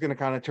yeah. Baker's gonna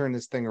kind of turn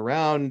this thing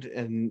around,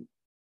 and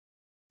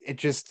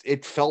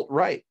it felt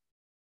right.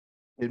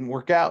 Didn't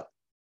work out.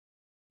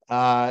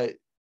 Uh,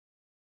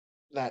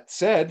 that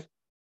said,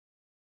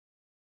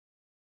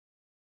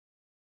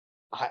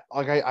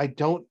 I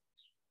don't.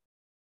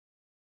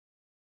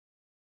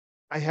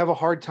 I have a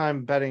hard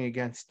time betting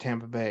against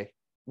Tampa Bay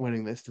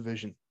winning this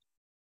division.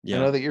 I Yeah.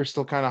 know that you're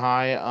still kind of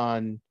high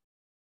on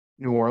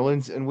New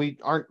Orleans, and we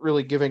aren't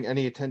really giving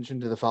any attention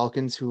to the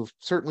Falcons, who have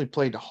certainly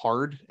played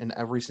hard in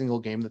every single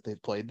game that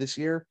they've played this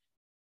year.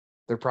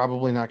 They're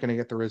probably not going to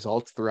get the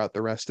results throughout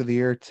the rest of the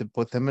year to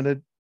put them in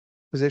a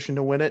position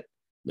to win it.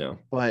 No.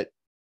 But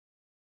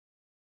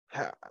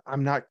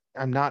I'm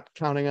not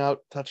counting out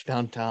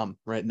touchdown Tom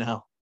right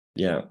now.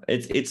 Yeah.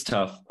 It's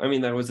tough. I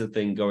mean, that was the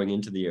thing going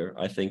into the year.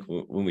 I think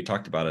when we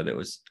talked about it, it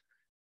was,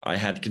 I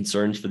had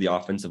concerns for the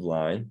offensive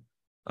line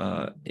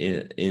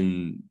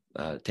in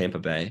Tampa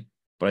Bay,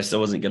 but I still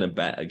wasn't going to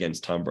bet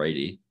against Tom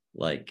Brady.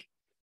 Like,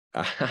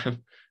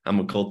 I'm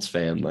a Colts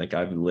fan. Like,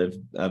 I've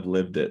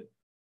lived it.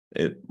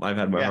 I've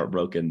had my Yeah. heart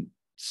broken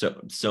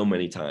so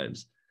many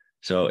times.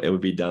 So it would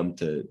be dumb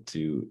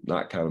to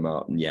not count them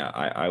out. And yeah,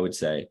 I would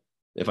say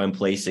if I'm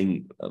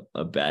placing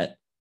a bet,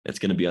 it's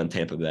going to be on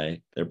Tampa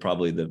Bay. They're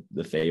probably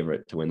the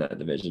favorite to win that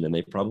division, and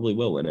they probably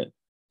will win it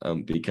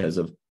because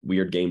of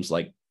weird games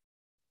like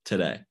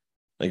today.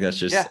 Like that's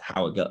just Yeah.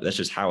 how it goes. That's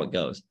just how it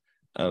goes.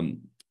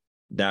 Um,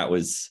 that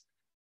was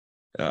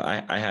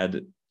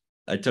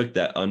I took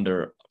that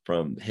under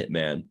from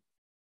Hitman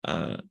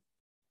uh,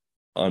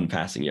 on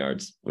passing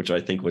yards, which I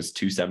think was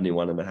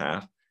 271 and a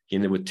half. He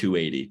ended with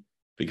 280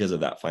 because of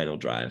that final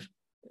drive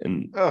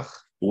and Ugh.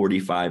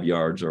 45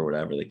 yards or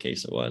whatever the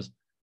case it was.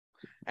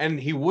 And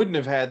he wouldn't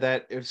have had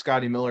that if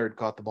Scotty Miller had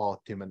caught the ball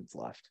with 2 minutes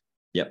left.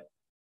 Yep.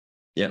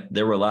 Yep.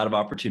 There were a lot of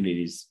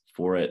opportunities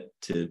for it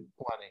to,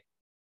 Plenty.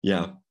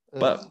 yeah,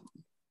 but Ugh.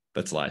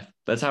 that's life.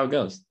 That's how it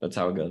goes. That's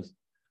how it goes.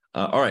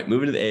 All right,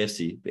 moving to the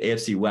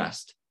AFC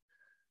West.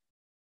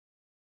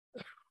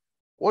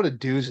 What a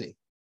doozy.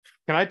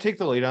 Can I take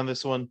the lead on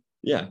this one?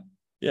 Yeah.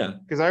 Yeah.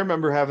 Because I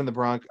remember having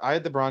I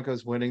had the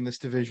Broncos winning this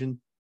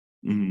division.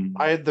 Mm-hmm.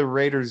 I had the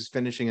Raiders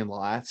finishing in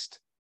last,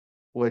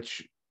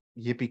 which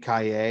yippee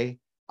ki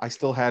I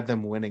still had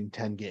them winning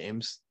 10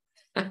 games.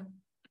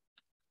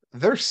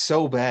 They're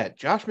so bad.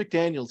 Josh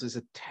McDaniels is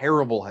a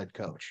terrible head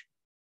coach.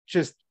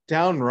 Just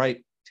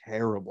downright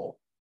terrible.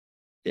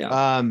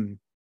 Yeah.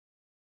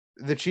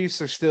 The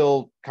Chiefs are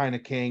still kind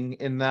of king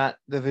in that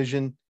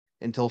division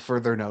until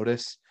further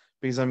notice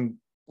because I'm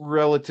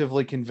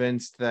relatively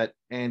convinced that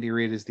Andy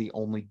Reid is the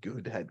only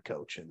good head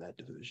coach in that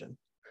division.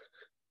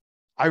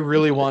 I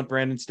really want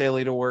Brandon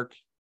Staley to work.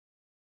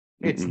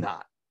 It's Mm-mm.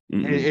 not.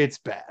 Mm-mm. It's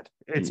bad.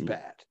 It's Mm-mm.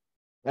 bad.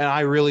 And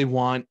I really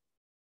want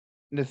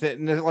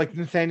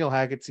Nathaniel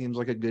Hackett seems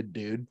like a good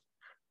dude.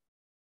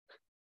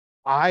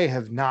 I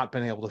have not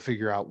been able to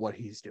figure out what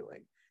he's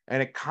doing.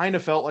 And it kind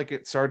of felt like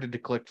it started to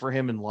click for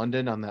him in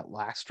London on that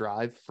last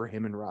drive for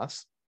him and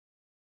Russ.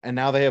 And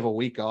now they have a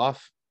week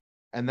off.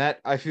 And that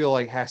I feel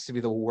like has to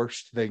be the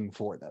worst thing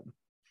for them.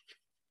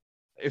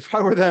 If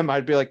I were them,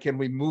 I'd be like, can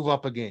we move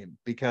up a game? Yeah.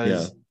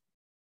 Because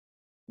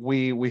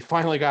we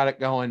finally got it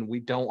going.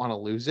 We don't want to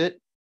lose it.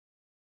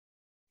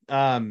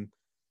 And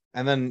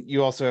then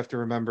you also have to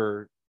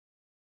remember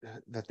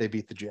that they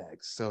beat the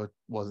Jags, so it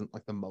wasn't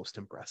like the most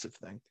impressive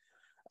thing.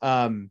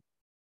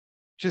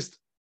 Just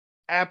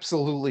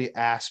absolutely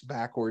ass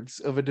backwards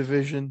of a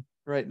division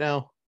right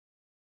now.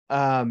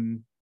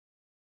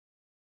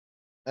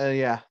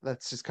 Yeah,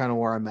 that's just kind of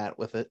where I'm at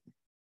with it.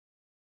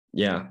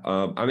 Yeah.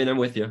 I mean, I'm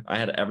with you. I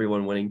had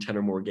everyone winning 10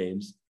 or more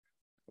games.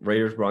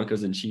 Raiders,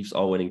 Broncos, and Chiefs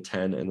all winning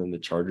 10, and then the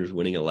Chargers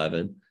winning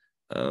 11.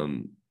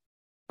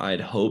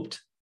 I'd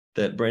hoped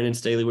that Brandon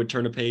Staley would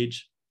turn a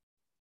page.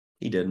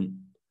 He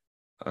didn't.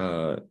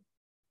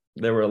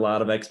 There were a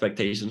lot of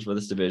expectations for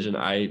this division.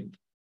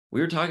 We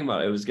were talking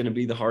about it was going to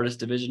be the hardest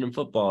division in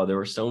football. There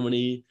were so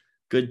many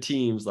good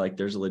teams. Like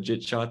there's a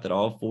legit shot that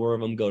all four of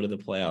them go to the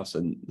playoffs.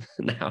 And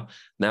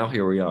now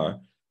here we are.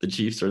 The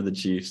Chiefs are the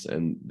Chiefs,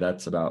 and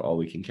that's about all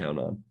we can count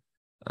on.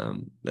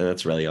 And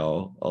that's really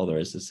all there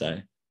is to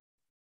say.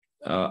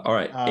 All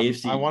right,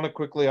 AFC. I want to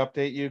quickly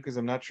update you because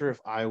I'm not sure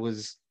if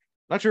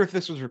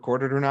this was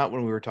recorded or not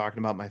when we were talking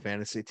about my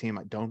fantasy team.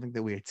 I don't think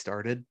that we had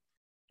started,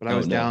 but I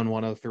was down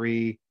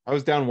 103. I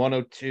was down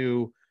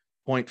 102.4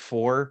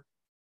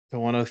 to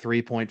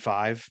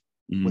 103.5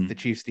 with the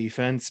Chiefs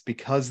defense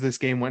because this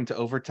game went to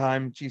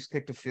overtime. Chiefs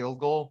kicked a field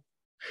goal,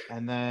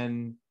 and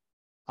then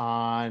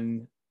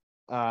on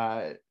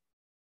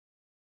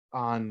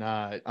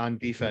on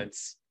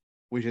defense.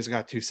 We just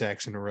got 2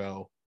 sacks in a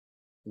row.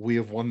 We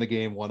have won the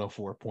game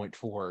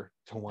 104.4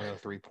 to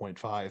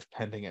 103.5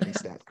 pending any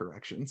stat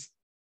corrections.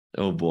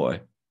 Oh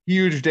boy.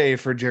 Huge day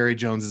for Jerry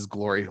Jones's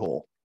glory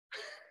hole.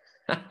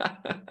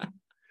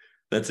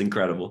 That's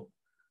incredible.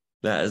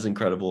 That is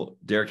incredible.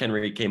 Derrick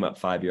Henry came up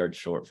 5 yards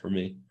short for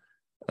me.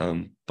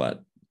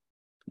 But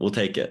we'll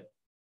take it.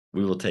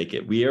 We will take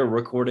it. We are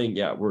recording.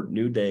 Yeah, we're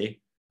new day.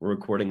 We're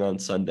recording on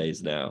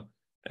Sundays now.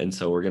 And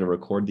so we're going to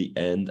record the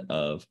end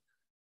of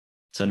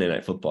Sunday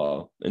Night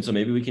Football. And so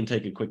maybe we can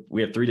take a quick,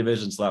 we have 3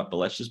 divisions left, but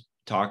let's just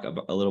talk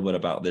a little bit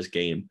about this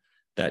game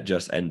that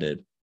just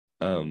ended.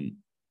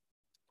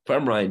 If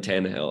I'm Ryan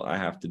Tannehill, I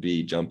have to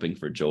be jumping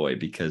for joy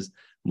because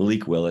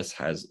Malik Willis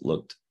has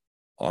looked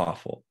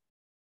awful.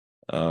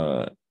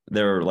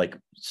 There are like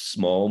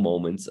small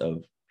moments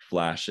of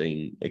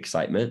flashing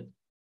excitement,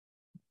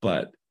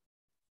 but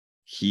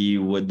he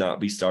would not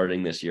be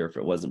starting this year if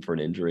it wasn't for an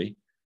injury.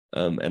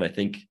 And I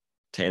think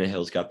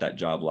Tannehill's got that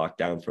job locked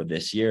down for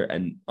this year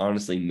and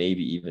honestly,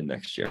 maybe even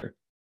next year.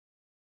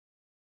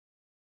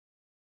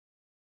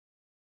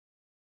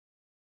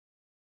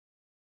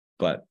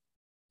 But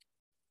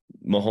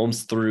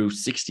Mahomes threw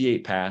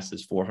 68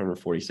 passes,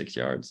 446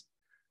 yards,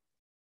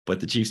 but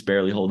the Chiefs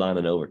barely hold on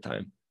in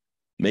overtime.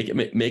 Make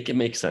it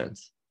make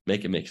sense.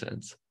 Make it make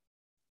sense.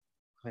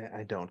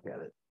 I don't get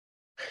it.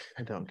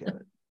 I don't get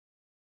it.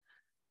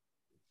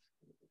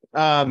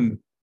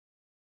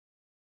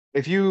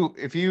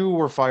 If you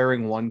were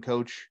firing one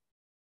coach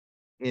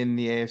in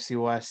the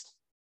AFC West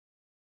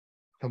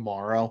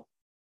tomorrow,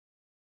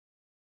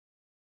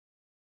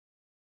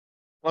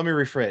 let me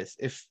rephrase.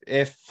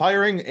 If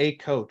firing a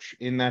coach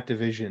in that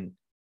division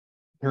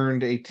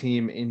turned a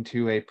team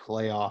into a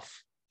playoff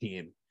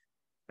team,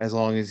 as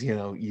long as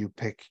you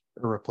pick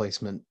a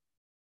replacement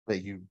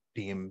that you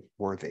deem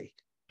worthy.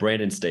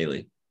 Brandon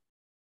Staley.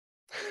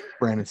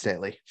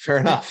 Fair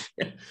enough.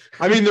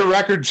 I mean, the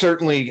record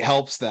certainly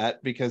helps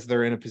that because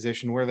they're in a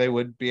position where they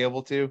would be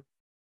able to.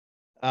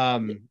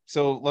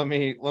 So let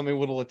me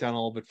whittle it down a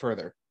little bit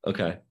further.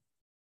 Okay.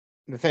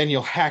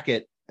 Nathaniel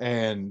Hackett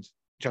and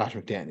Josh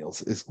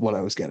McDaniels is what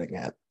I was getting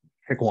at.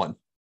 Pick one.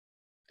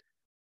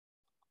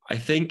 I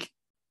think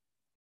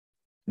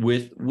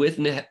with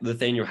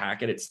Nathaniel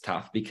Hackett, it's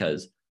tough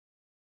because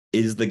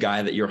is the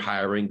guy that you're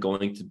hiring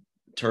going to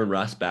turn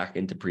Russ back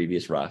into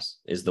previous Russ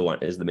is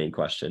the main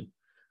question.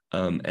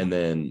 And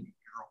then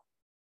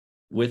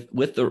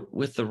with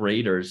the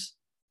Raiders,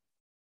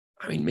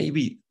 I mean,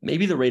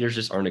 maybe the Raiders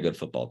just aren't a good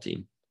football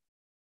team.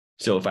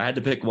 So if I had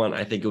to pick one,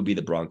 I think it would be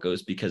the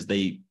Broncos because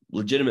they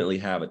legitimately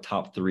have a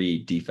top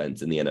 3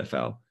 defense in the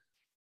NFL.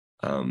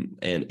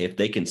 And if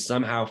they can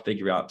somehow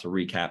figure out to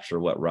recapture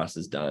what Russ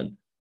has done,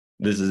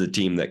 this is a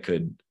team that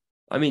could,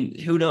 I mean,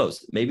 who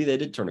knows? Maybe they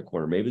did turn a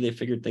corner. Maybe they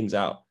figured things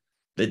out.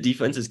 The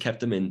defense has kept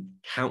them in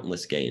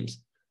countless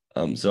games.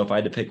 So if I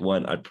had to pick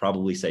one, I'd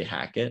probably say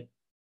Hackett,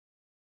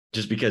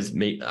 just because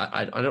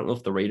I don't know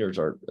if the Raiders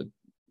are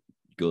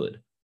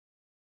good.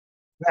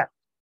 Yeah,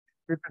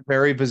 it's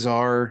very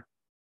bizarre.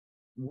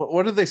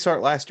 What did they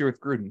start last year with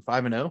Gruden?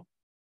 5-0?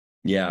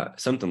 Yeah,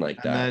 something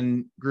like that. And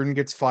then Gruden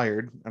gets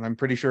fired, and I'm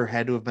pretty sure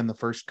had to have been the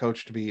first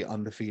coach to be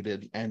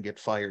undefeated and get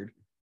fired.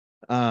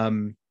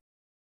 And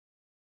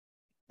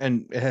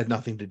it had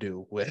nothing to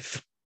do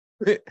with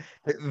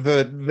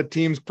the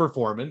team's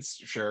performance,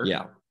 sure.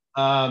 Yeah.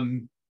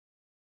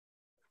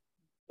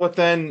 But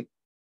then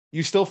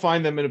you still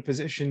find them in a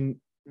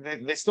position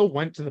they still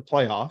went to the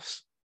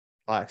playoffs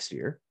last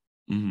year,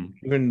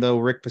 even though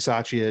Rick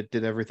Bisaccia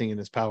did everything in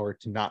his power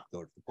to not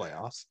go to the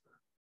playoffs.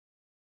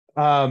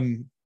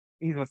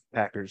 Even with the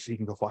Packers, he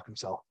can go fuck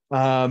himself.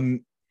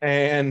 And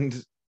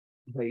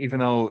even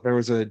though there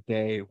was a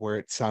day where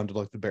it sounded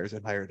like the Bears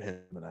had hired him,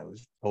 and I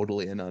was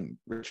totally in on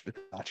Rich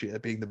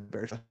Bisaccia being the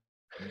Bears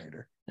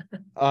coordinator.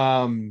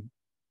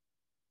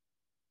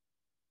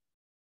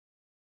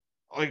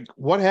 Like,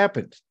 what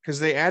happened? Because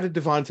they added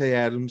Devontae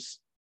Adams,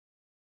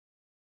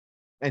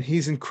 and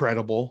he's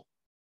incredible.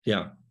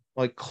 Yeah.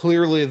 Like,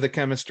 clearly the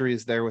chemistry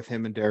is there with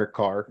him and Derek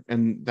Carr,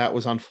 and that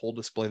was on full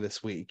display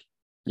this week.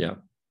 Yeah.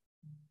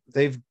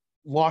 They've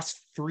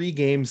lost 3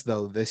 games,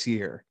 though, this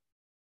year.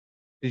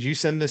 Did you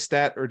send this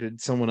stat, or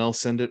did someone else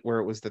send it where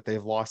it was that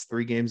they've lost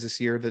 3 games this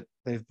year that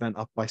they've been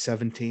up by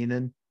 17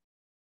 in?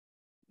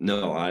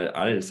 No,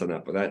 I didn't send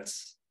that, but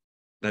that's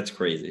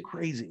crazy.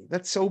 Crazy.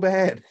 That's so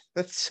bad.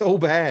 That's so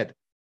bad.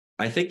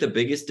 I think the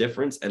biggest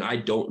difference, and I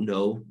don't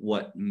know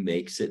what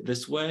makes it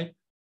this way,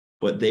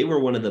 but they were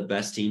one of the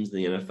best teams in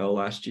the NFL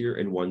last year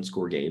in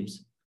 1-score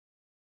games.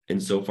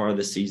 And so far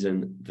this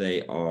season,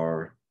 they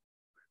are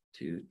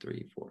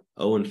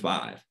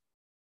 0-5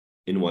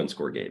 in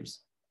 1-score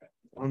games.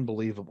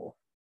 Unbelievable.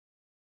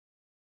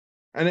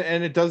 And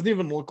it doesn't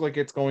even look like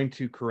it's going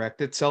to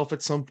correct itself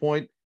at some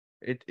point,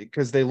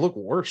 because they look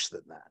worse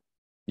than that.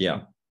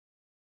 Yeah.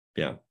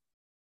 Yeah.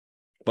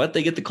 But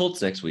they get the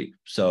Colts next week,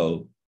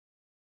 so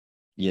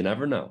you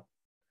never know.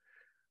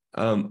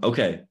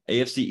 Okay,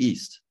 AFC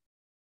East.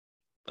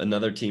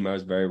 Another team I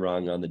was very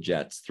wrong on, the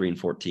Jets,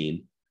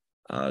 3-14.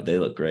 They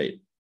look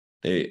great.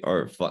 They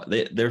are fun.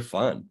 They're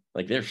fun.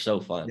 Like they're so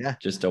fun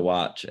just to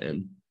watch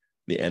and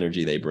the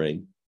energy they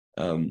bring.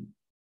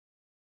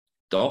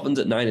 Dolphins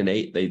at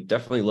 9-8, they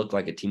definitely look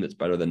like a team that's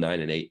better than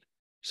 9-8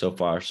 so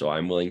far. So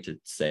I'm willing to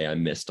say I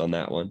missed on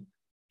that one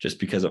just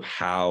because of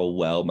how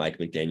well Mike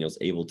McDaniel's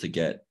able to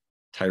get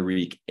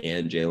Tyreek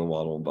and Jalen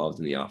Waddle involved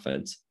in the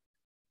offense.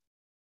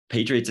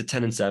 Patriots at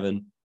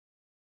 10-7.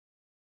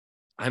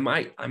 I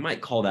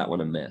might call that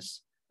one a miss.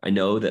 I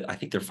know that I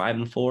think they're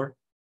 5-4. I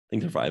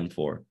think they're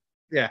 5-4.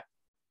 Yeah.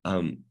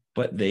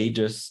 But they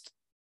just,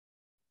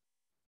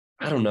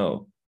 I don't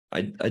know.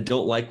 I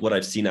don't like what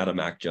I've seen out of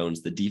Mac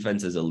Jones. The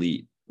defense is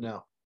elite.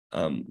 No.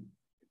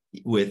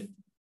 With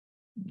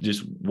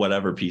just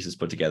whatever pieces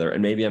put together.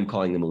 And maybe I'm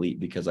calling them elite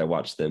because I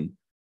watched them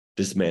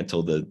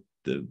dismantle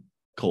the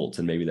Colts,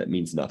 and maybe that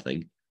means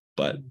nothing.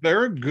 But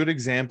they're a good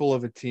example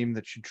of a team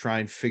that should try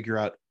and figure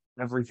out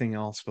everything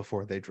else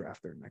before they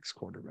draft their next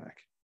quarterback.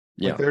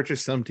 Like there are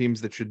just some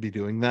teams that should be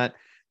doing that.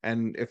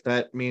 And if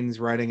that means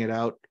writing it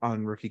out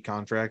on rookie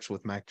contracts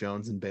with Mac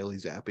Jones and Bailey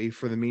Zappi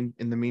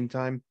in the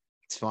meantime,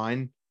 it's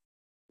fine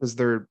because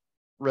they're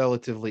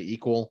relatively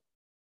equal.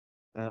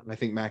 I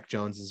think Mac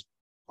Jones is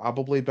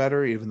probably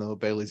better, even though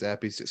Bailey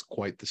Zappi's is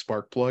quite the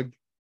spark plug.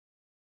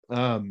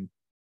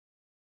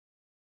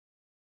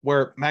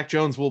 Where Mac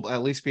Jones will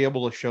at least be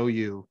able to show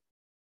you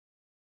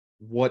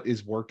what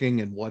is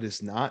working and what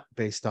is not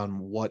based on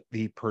what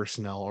the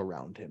personnel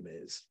around him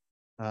is.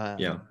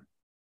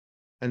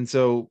 And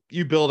so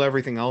you build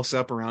everything else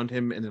up around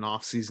him in an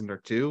off season or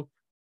two,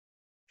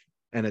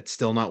 and it's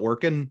still not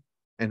working,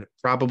 and it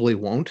probably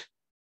won't.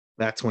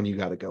 That's when you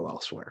got to go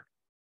elsewhere.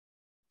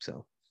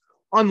 So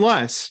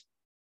unless,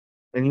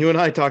 and you and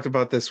I talked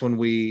about this when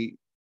we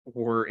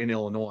were in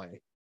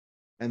Illinois,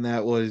 and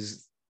that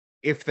was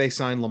if they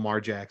sign Lamar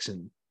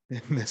Jackson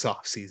in this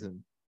offseason,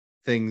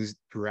 things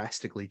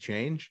drastically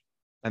change.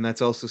 And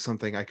that's also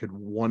something I could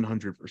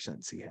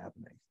 100% see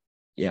happening.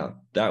 Yeah,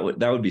 that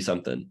would be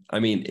something. I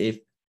mean, if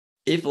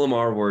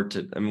Lamar were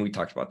to, I mean, we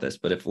talked about this,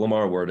 but if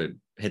Lamar were to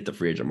hit the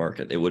free agent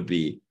market, it would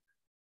be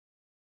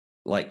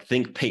like,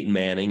 think Peyton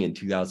Manning in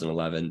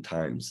 2011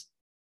 times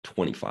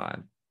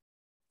 25.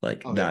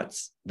 Like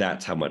that's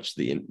how much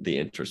the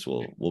interest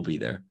will be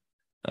there.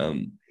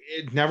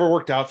 It never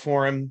worked out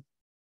for him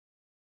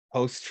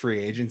post free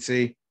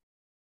agency,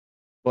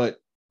 but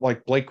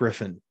like Blake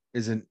Griffin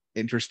is an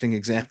interesting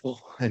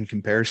example in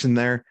comparison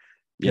there,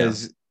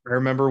 because I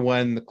remember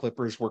when the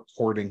Clippers were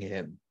courting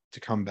him to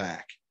come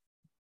back,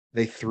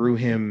 they threw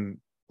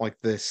him like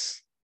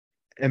this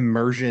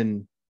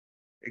immersion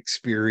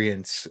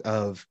experience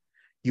of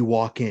you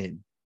walk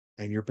in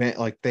and you're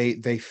like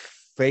they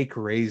fake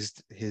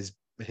raised his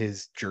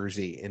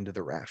jersey into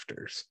the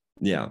rafters.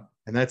 Yeah.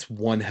 And that's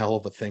one hell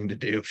of a thing to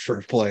do for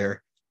a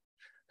player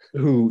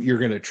who you're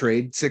going to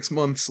trade 6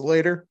 months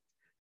later.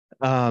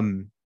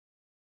 But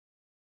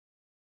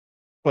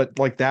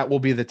like that will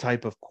be the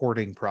type of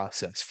courting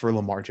process for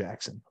Lamar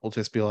Jackson. We'll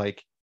just be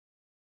like,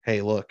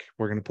 hey, look,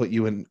 we're going to put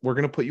you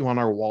on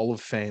our wall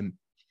of fame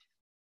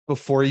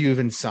before you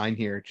even sign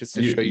here, just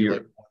to show you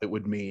like what it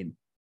would mean.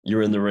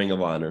 You're in the Ring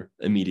of Honor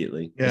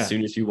immediately. As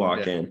soon as you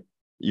walk in,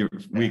 your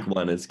week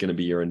one is going to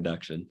be your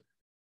induction.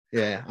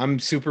 Yeah, I'm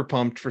super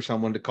pumped for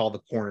someone to call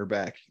the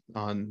cornerback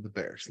on the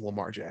Bears,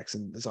 Lamar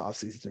Jackson, this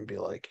offseason and be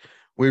like,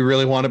 we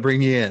really want to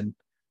bring you in.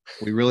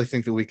 We really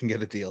think that we can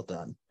get a deal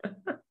done.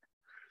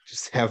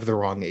 Just have the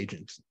wrong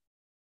agent.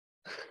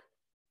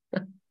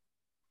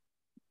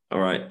 All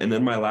right. And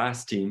then my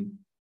last team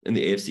in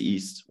the AFC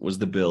East was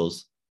the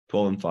Bills,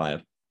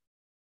 12-5.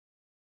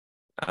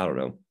 I don't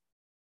know.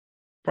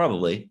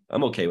 Probably.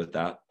 I'm okay with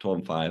that.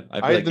 12-5.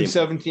 I had them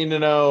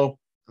 17-0,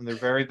 and they're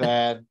very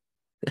bad.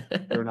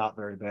 They're not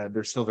very bad.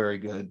 They're still very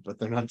good, but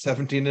they're not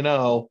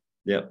 17-0.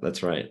 Yep,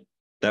 that's right.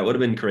 That would have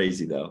been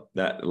crazy though.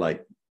 That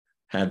like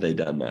had they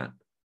done that.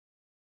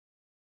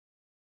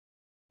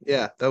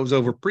 Yeah, that was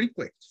over pretty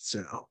quick.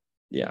 So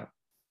yeah.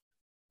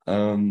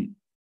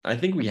 I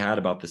think we had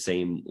about the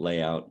same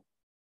layout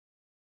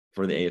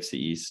for the AFC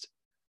East.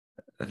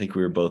 I think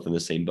we were both in the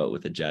same boat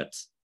with the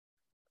Jets.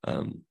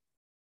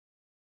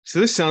 So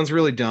this sounds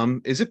really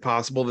dumb. Is it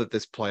possible that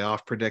this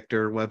playoff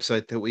predictor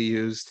website that we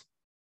used,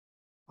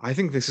 I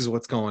think this is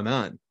what's going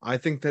on. I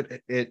think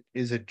that it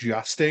is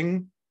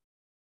adjusting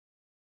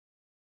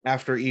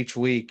after each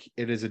week.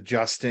 It is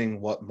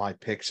adjusting what my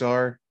picks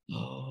are.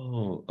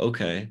 Oh,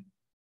 okay.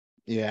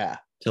 Yeah.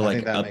 To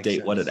like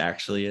update what it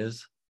actually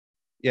is.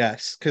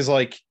 Yes, because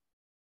like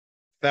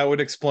that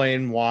would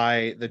explain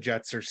why the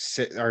Jets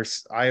are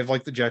I have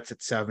like the Jets at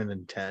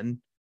 7-10,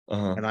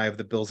 and I have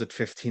the Bills at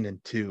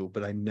 15-2.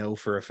 But I know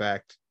for a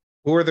fact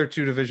who are their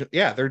two division.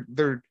 Yeah,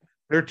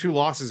 their two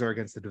losses are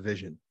against the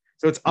division,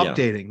 so it's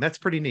updating. That's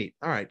pretty neat.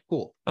 All right,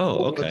 cool. Oh,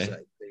 cool okay.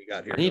 That you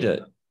got here. I need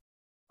to.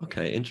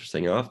 Okay,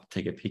 interesting. I'll have to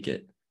take a peek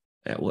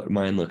at what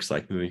mine looks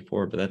like moving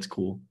forward. But that's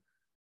cool.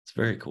 It's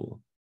very cool.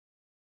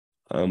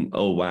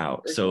 Oh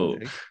wow. So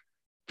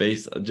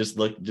just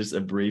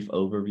a brief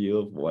overview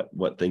of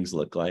what things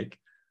look like.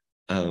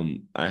 I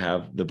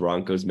have the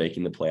Broncos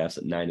making the playoffs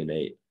at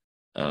 9-8.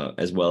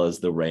 as well as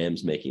the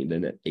Rams making it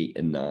in at 8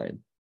 and 9.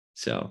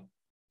 So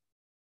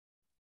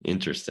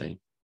interesting.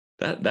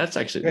 That's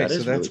actually Okay, that so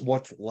is that's really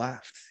what's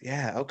left.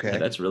 Yeah, okay. yeah,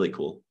 that's really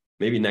cool.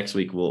 Maybe next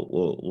week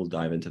we'll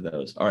dive into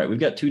those. All right, we've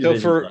got 2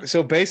 divisions left.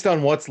 So based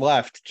on what's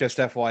left, just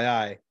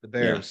FYI, the Yeah.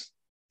 Bears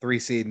 3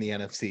 seed in the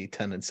NFC,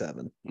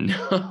 10-7.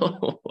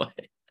 No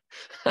way.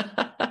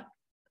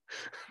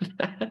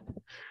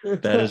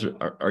 That is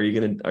are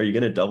you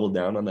gonna double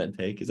down on that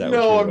take? Is that what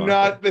No, you're I'm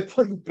not. They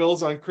play the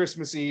Bills on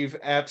Christmas Eve.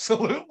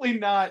 Absolutely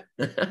not.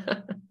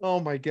 rocking? Oh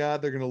my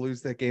God, they're gonna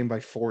lose that game by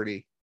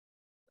 40.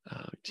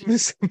 Oh,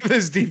 This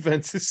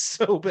defense is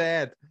so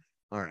bad.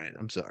 All right,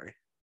 I'm sorry.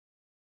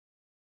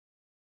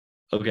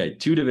 okay,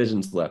 2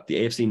 divisions left. The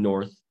AFC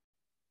North.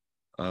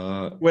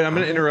 Wait, I'm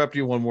gonna interrupt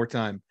you one more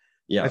time.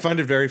 I Yeah. find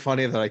it very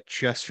funny that I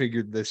just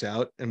figured this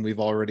out, and we've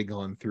already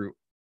gone through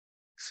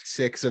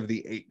 6 of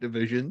the 8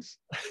 divisions.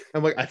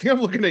 I'm like, I think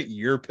I'm looking at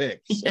your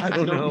picks. Yeah, I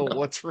don't know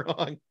what's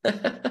wrong.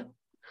 I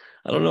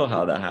don't know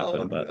how that Oh,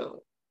 happened, but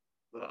no.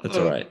 that's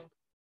all right.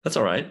 That's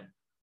all right.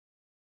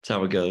 That's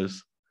how it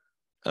goes.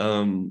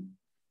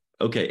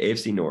 Okay,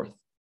 AFC North.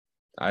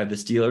 I have the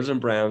Steelers and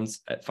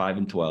Browns at 5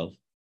 and 12.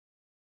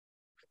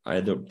 I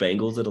have the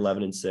Bengals at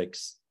 11 and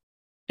 6,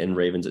 and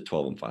Ravens at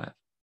 12 and 5.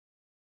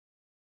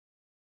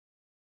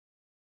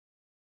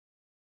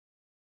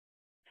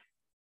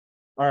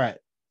 All right.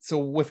 So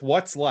with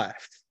what's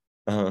left,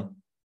 Uh-huh.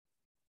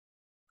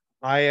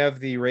 I have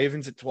the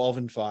Ravens at 12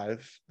 and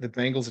 5, the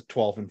Bengals at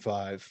 12 and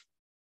 5,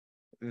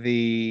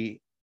 the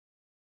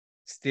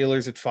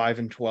Steelers at 5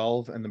 and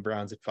 12, and the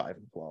Browns at 5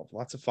 and 12.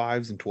 Lots of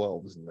 5s and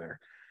 12s in there.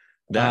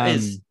 That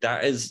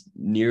is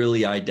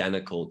nearly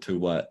identical to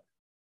what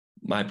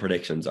my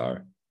predictions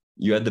are.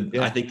 You had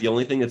I think the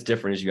only thing that's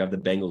different is you have the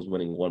Bengals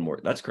winning one more.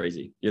 That's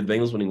crazy. You have the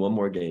Bengals winning one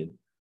more game.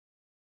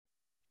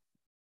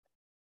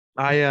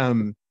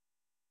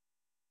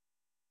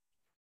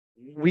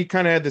 We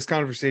kind of had this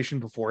conversation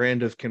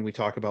beforehand of can we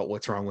talk about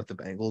what's wrong with the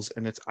Bengals?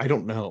 And I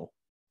don't know,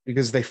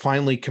 because they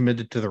finally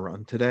committed to the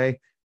run today,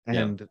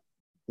 and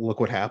look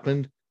what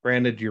happened.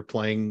 Granted, you're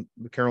playing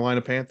the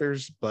Carolina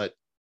Panthers, but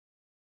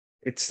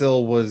it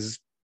still was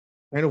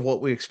kind of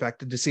what we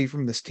expected to see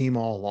from this team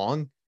all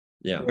along.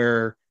 Yeah.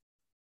 Where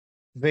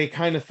they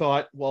kind of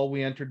thought, well,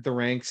 we entered the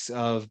ranks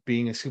of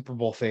being a Super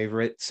Bowl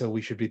favorite, so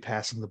we should be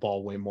passing the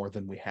ball way more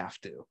than we have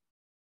to.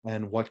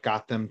 And what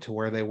got them to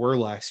where they were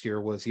last year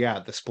was,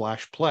 the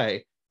splash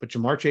play. But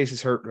Jamar Chase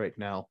is hurt right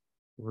now.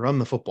 Run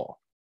the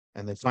football.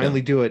 And they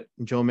finally do it.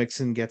 And Joe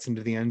Mixon gets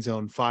into the end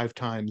zone 5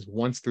 times,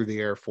 once through the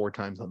air, 4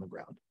 times on the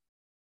ground.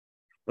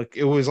 Like,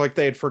 it was like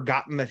they had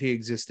forgotten that he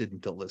existed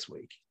until this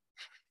week.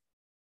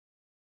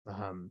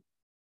 The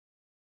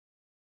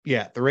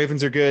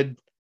Ravens are good.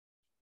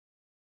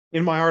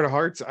 In my heart of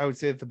hearts, I would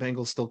say that the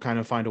Bengals still kind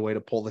of find a way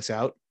to pull this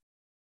out.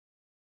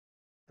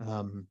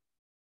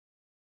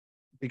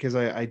 Because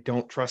I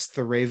don't trust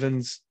the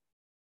Ravens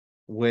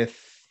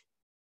with,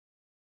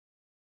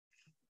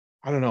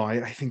 I don't know.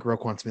 I think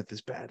Roquan Smith is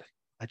bad.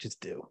 I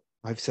just do.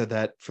 I've said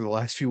that for the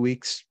last few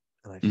weeks,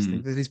 and I just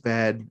think that he's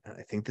bad. And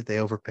I think that they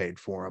overpaid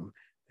for him,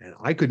 and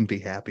I couldn't be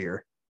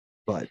happier.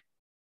 But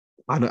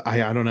I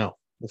don't know.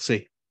 We'll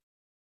see.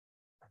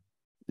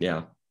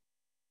 Yeah.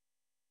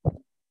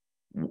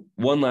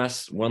 One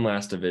last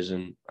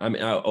division. I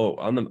mean,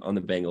 on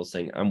the Bengals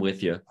thing, I'm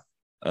with you.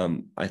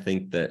 I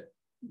think that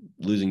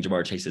losing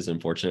Jamar Chase is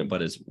unfortunate,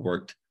 but it's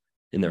worked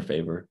in their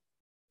favor.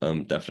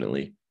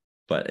 Definitely.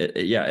 But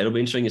it'll be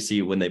interesting to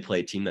see when they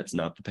play a team that's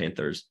not the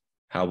Panthers,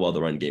 how well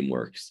the run game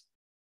works.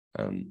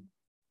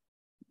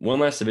 One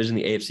last division,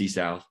 the AFC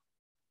South.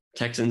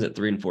 Texans at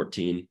 3 and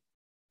 14.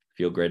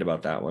 Feel great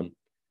about that one.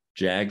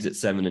 Jags at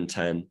 7 and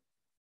 10.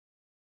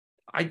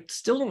 I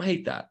still don't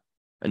hate that.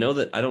 I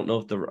don't know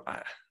if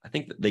I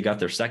think that they got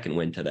their second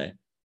win today.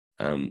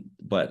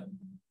 But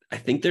I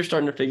think they're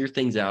starting to figure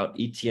things out.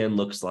 ETN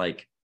looks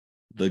like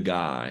the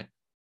guy,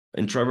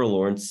 and Trevor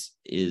Lawrence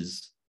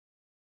is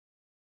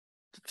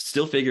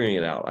still figuring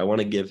it out. I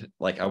want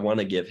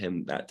to give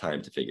him that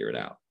time to figure it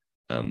out.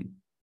 And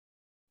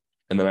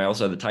then I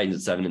also have the Titans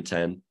at 7 and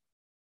 10.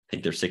 I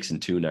think they're 6 and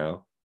 2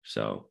 now.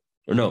 So,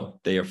 or no,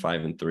 they are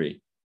 5 and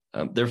 3.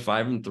 They're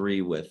 5 and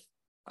 3 with,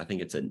 I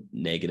think it's a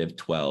negative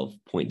 12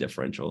 point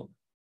differential.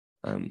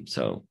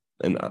 So,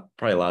 and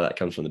probably a lot of that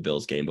comes from the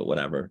Bills game, but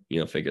whatever,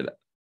 figure that,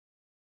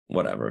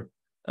 whatever.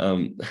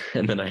 And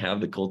then I have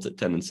the Colts at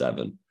 10 and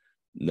 7.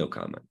 No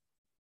comment.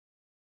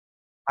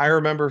 I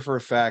remember for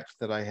a fact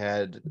that I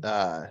had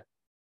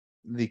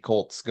the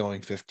Colts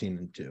going 15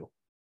 and 2,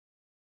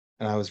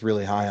 and I was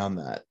really high on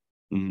that.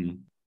 Mm-hmm.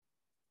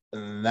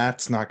 And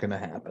that's not going to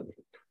happen.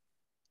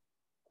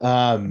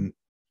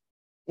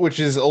 Which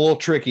is a little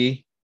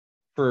tricky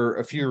for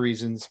a few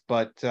reasons,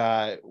 but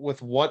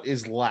with what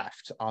is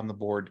left on the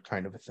board,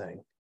 kind of a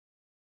thing.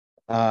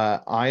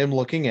 I am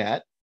looking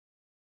at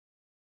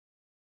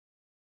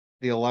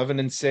the 11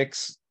 and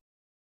 6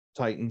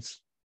 Titans,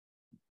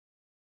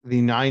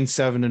 the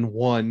 9-7 and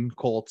 1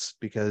 Colts,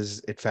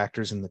 because it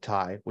factors in the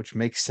tie, which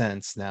makes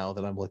sense now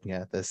that I'm looking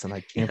at this, and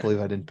I can't believe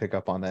I didn't pick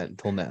up on that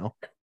until now.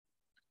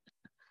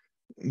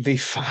 the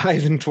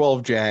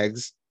 5-12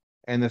 Jags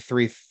and the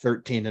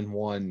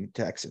 3-13-1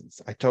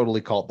 Texans. I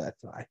totally called that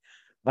tie.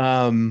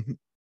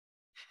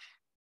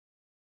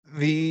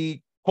 The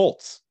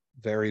Colts,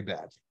 very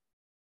bad.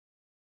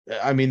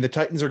 I mean, the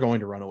Titans are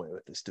going to run away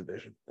with this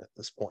division at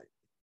this point.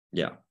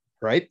 Yeah.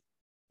 Right?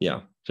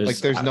 Yeah. Like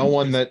there's no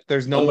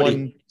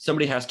one.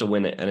 Somebody has to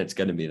win it, and it's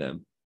going to be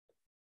them.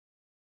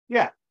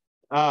 Yeah.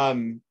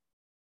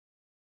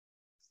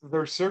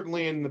 They're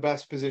certainly in the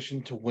best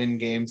position to win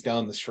games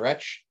down the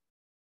stretch.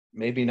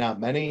 Maybe not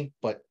many,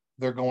 but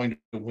they're going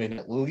to win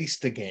at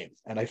least a game.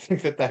 And I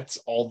think that that's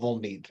all they'll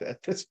need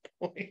at this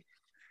point.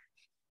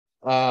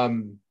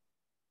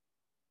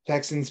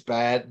 Texans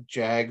bad,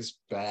 Jags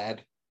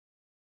bad,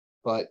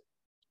 but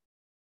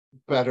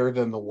better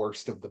than the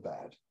worst of the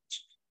bad.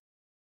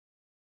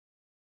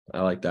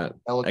 I like that.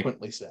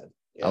 Eloquently said.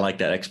 Yeah. I like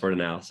that expert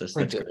analysis.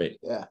 That's great.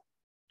 Yeah.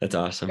 That's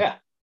awesome. Yeah.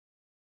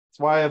 That's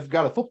why I've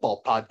got a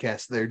football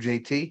podcast there,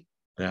 JT.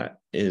 That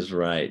is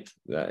right.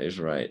 That is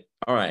right.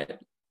 All right.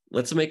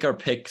 Let's make our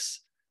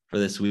picks for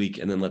this week,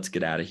 and then let's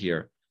get out of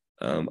here.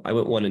 I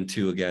went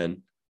 1-2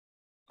 again.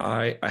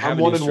 I'm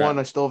 1-1.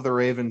 I still have the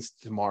Ravens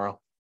tomorrow.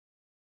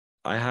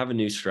 I have a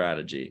new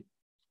strategy.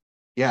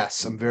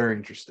 Yes, I'm very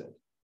interested.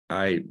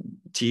 I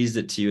teased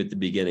it to you at the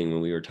beginning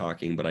when we were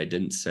talking, but I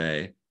didn't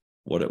say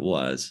what it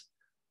was.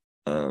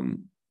 My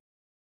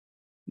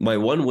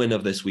one win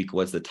of this week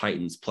was the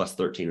Titans plus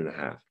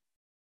 13.5.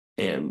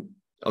 And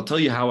I'll tell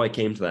you how I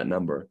came to that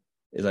number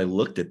is I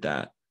looked at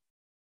that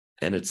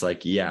and it's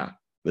like, yeah,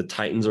 the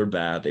Titans are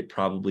bad. They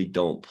probably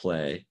don't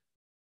play.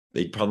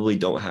 They probably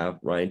don't have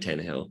Ryan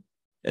Tannehill,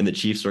 and the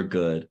Chiefs are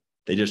good.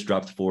 They just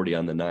dropped 40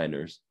 on the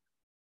Niners.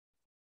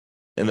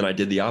 And then I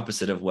did the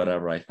opposite of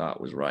whatever I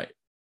thought was right.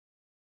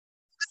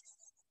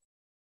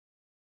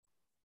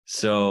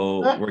 So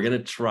we're going to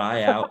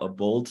try out a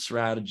bold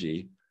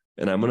strategy,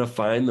 and I'm going to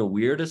find the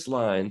weirdest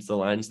lines, the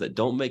lines that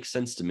don't make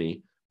sense to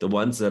me, the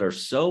ones that are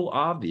so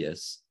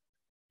obvious,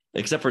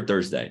 except for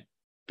Thursday,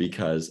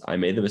 because I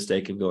made the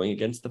mistake of going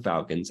against the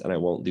Falcons, and I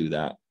won't do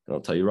that. And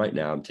I'll tell you right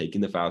now, I'm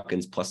taking the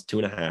Falcons plus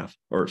 2.5,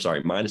 or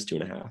sorry, minus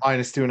 2.5.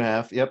 Minus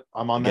 2.5. Yep,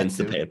 I'm on against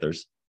that the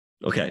Panthers.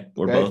 Okay,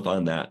 we're both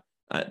on that.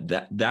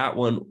 That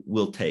one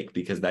we'll take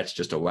because that's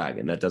just a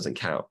wagon. That doesn't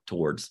count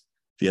towards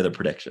the other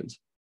predictions.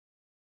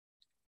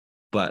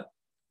 But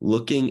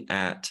looking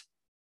at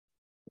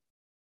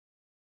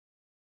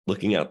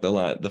the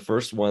line, the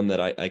first one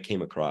that I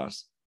came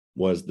across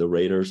was the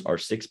Raiders are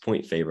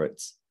 6-point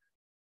favorites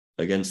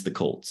against the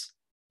Colts.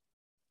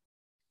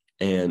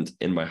 And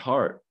in my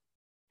heart,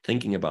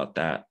 thinking about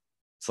that,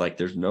 it's like,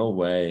 there's no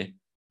way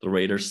the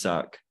Raiders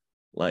suck.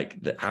 Like,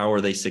 how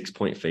are they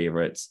 6-point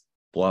favorites?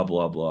 Blah,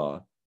 blah,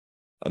 blah.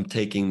 I'm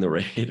taking the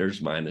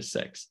Raiders minus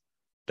 6.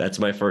 That's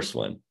my first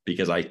one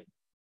because I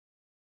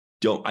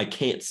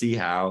can't see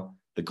how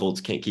the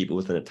Colts can't keep it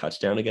within a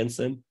touchdown against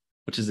them,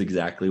 which is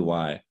exactly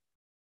why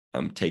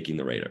I'm taking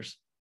the Raiders.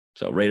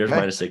 So Raiders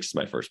minus 6 is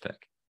my first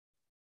pick.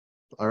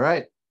 All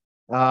right.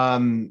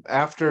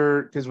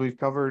 Because we've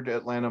covered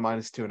Atlanta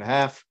minus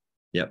 2.5.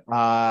 Yep.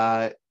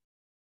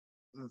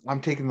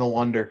 I'm taking the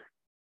Lunder.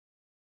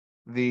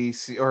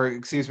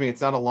 Excuse me,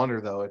 it's not a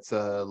Lunder though. It's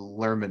a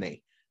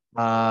Lermany.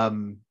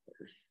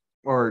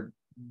 Or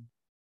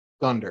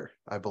Thunder,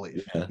 I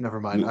believe. Yeah. Never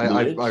mind.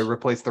 I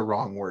replaced the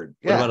wrong word.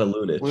 What about a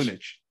Lunich?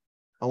 Lunich.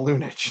 A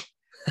Lunich.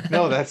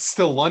 No, that's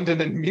still London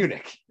and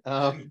Munich.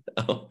 Oh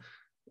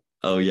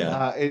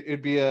yeah.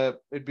 It'd be a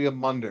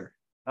Munder.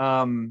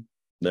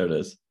 There it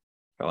is.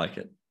 I like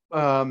it.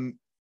 I'm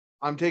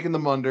taking the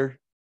Munder,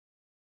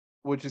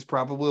 which is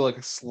probably like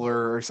a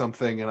slur or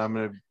something, and I'm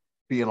gonna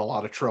be in a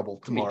lot of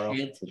trouble tomorrow.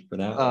 For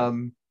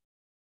that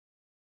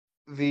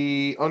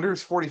the under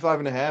is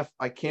 45.5.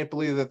 I can't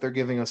believe that they're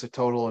giving us a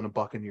total in a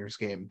Buccaneers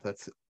game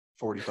that's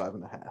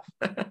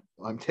 45.5.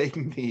 I'm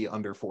taking the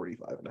under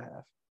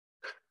 45.5.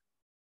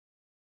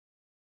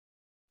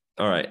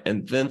 All right.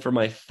 And then for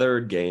my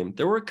third game,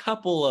 there were a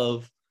couple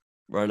of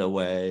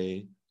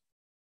runaway,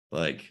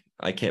 like,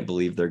 I can't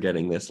believe they're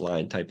getting this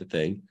line type of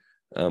thing.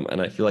 And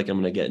I feel like I'm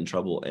going to get in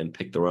trouble and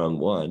pick the wrong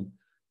one.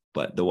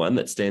 But the one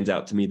that stands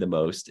out to me the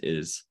most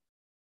is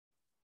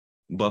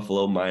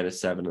Buffalo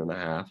minus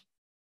 7.5.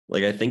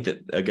 Like, I think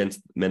that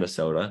against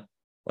Minnesota,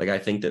 like, I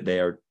think that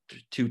they are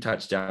 2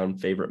 touchdown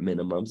favorite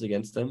minimums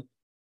against them,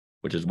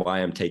 which is why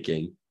I'm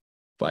taking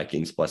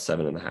Vikings plus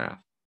 7.5,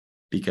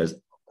 because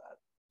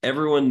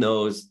everyone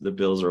knows the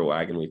Bills are a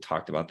wagon. We've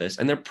talked about this,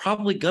 and they're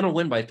probably going to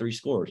win by 3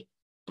 scores,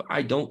 but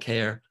I don't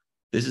care.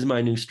 This is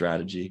my new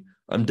strategy.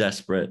 I'm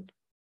desperate.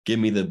 Give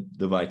me the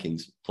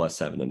Vikings plus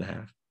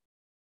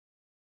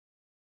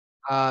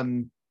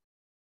 7.5.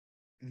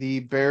 The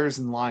Bears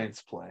and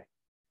Lions play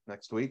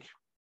next week.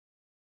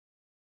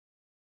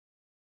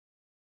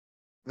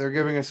 They're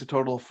giving us a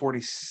total of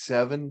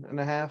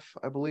 47.5,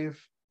 I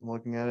believe. I'm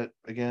looking at it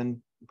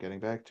again, getting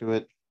back to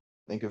it.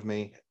 Think of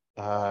me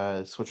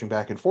switching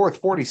back and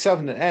forth.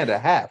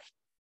 47.5.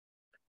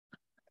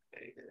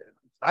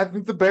 I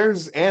think the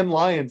Bears and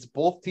Lions,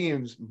 both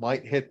teams,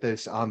 might hit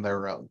this on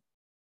their own.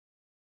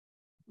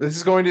 This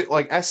is going to,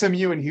 like,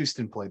 SMU and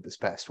Houston played this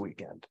past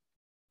weekend.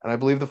 And I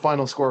believe the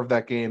final score of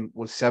that game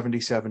was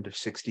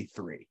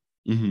 77-63.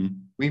 Mm-hmm.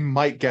 We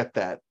might get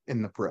that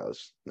in the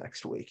pros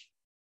next week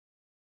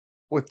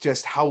with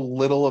just how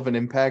little of an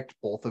impact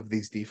both of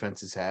these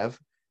defenses have.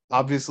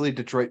 Obviously,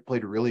 Detroit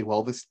played really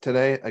well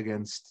today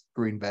against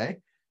Green Bay.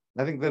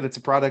 I think that it's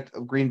a product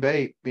of Green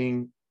Bay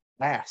being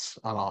ass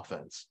on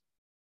offense.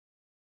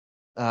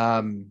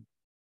 And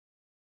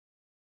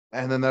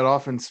then that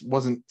offense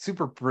wasn't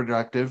super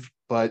productive,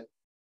 but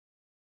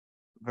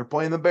they're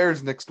playing the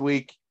Bears next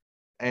week,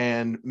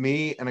 and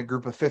me and a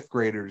group of fifth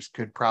graders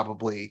could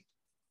probably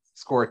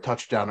score a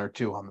touchdown or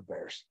two on the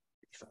Bears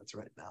defense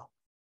right now.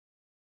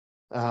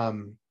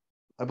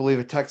 I believe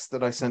a text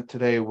that I sent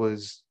today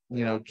was,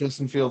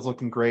 Justin Fields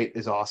looking great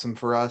is awesome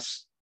for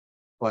us,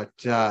 but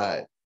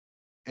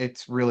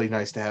it's really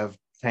nice to have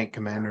Tank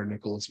Commander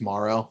Nicholas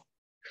Morrow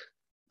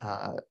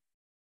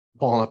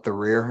pulling up the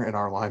rear in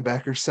our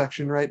linebackers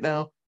section right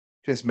now,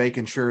 just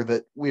making sure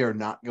that we are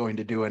not going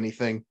to do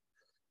anything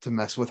to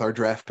mess with our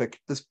draft pick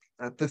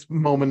at this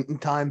moment in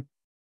time.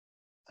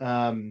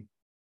 As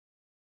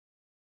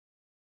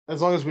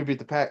long as we beat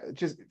the Pack,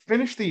 just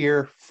finish the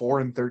year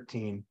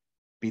 4-13,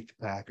 beat the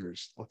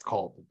Packers. Let's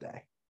call it a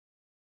day.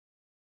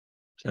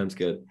 Sounds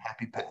good.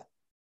 Happy Pat.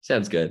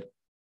 Sounds good.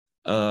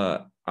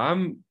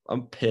 I'm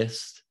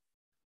pissed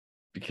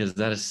because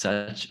that is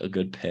such a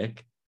good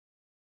pick.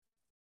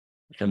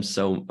 I'm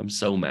so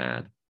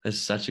mad. That's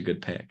such a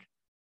good pick.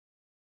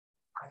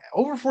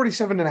 Over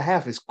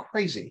 47.5 is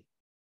crazy.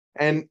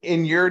 And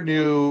in your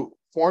new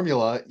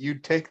formula,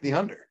 you'd take the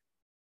under.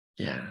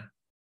 Yeah,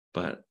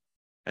 but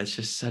it's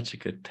just such a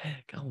good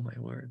pick. Oh my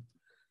word.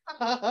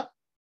 I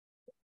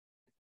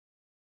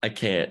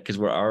can't, because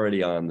we're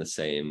already on the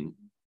same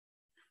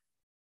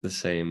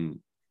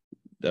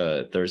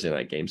Thursday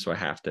night game, so I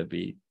have to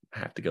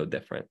go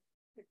different.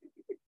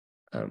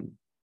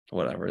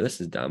 Whatever.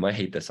 This is dumb. I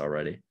hate this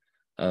already.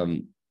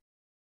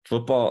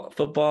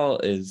 Football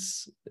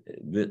is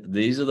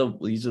these are the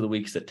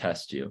weeks that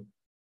test you.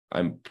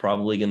 I'm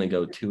probably gonna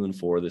go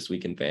 2-4 this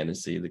week in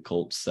fantasy. The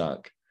Colts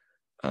suck.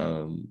 These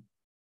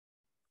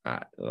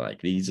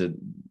are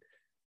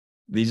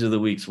the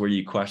weeks where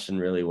you question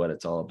really what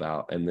it's all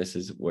about, and this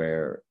is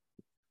where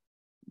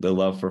the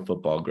love for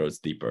football grows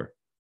deeper.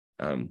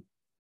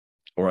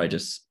 Or I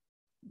just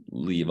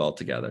leave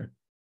altogether,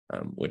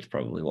 which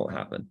probably won't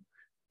happen.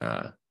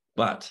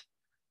 But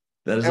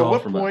that is all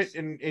from us. At what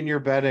point in your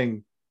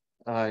betting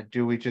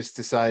do we just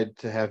decide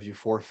to have you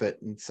forfeit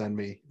and send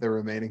me the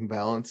remaining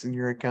balance in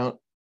your account?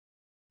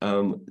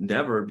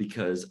 Never,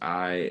 because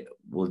I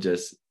will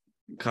just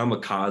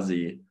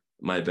kamikaze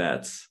my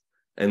bets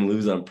and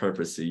lose on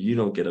purpose, so you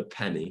don't get a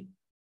penny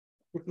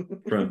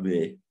from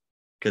me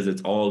because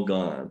it's all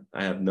gone.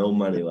 I have no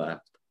money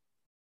left.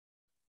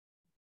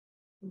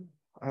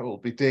 I will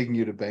be taking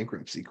you to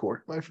bankruptcy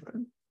court, my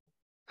friend.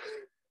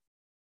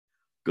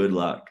 Good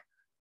luck.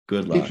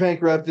 Good luck. He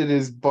bankrupted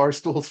his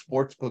Barstool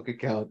Sportsbook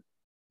account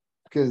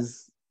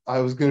because I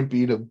was going to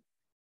beat him.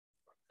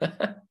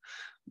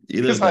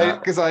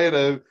 Because I had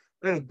a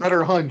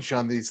better hunch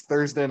on these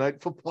Thursday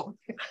night football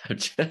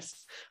games.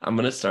 I'm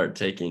going to start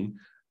taking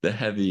the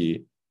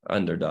heavy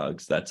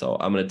underdogs. That's all.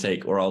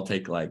 I'll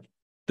take like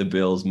the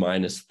Bills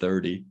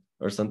 -30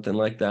 or something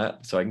like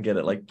that, so I can get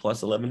it like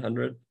plus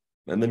 1,100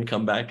 and then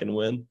come back and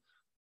win.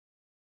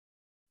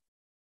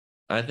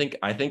 I think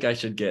I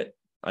should get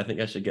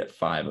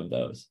 5 of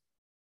those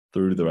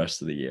through the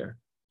rest of the year.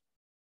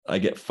 I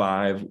get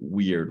 5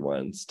 weird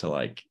ones to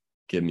like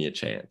give me a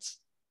chance.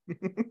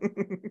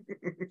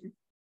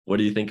 What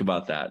do you think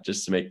about that?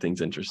 Just to make things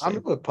interesting. I'm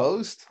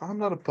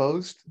not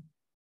opposed.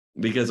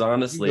 Because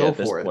honestly, at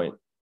this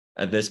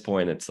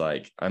point, it's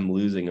like I'm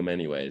losing them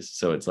anyways.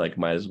 So it's like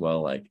might as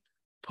well like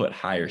put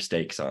higher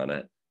stakes on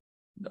it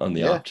on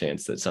the off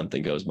chance that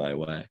something goes my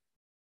way.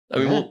 I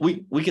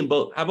mean, we can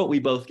both. How about we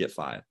both get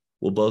 5?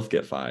 We'll both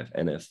get 5,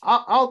 and if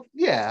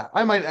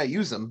I might not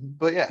use them,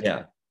 but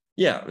yeah.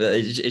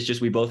 It's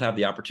just we both have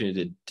the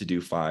opportunity to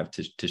do 5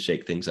 to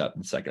shake things up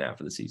in the second half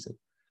of the season.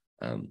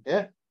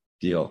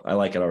 Deal. I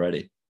like it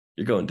already.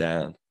 You're going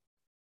down.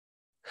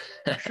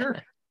 Sure.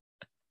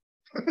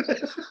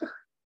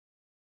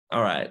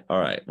 All right.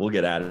 We'll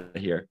get out of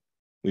here.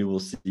 We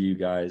will see you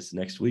guys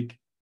next week.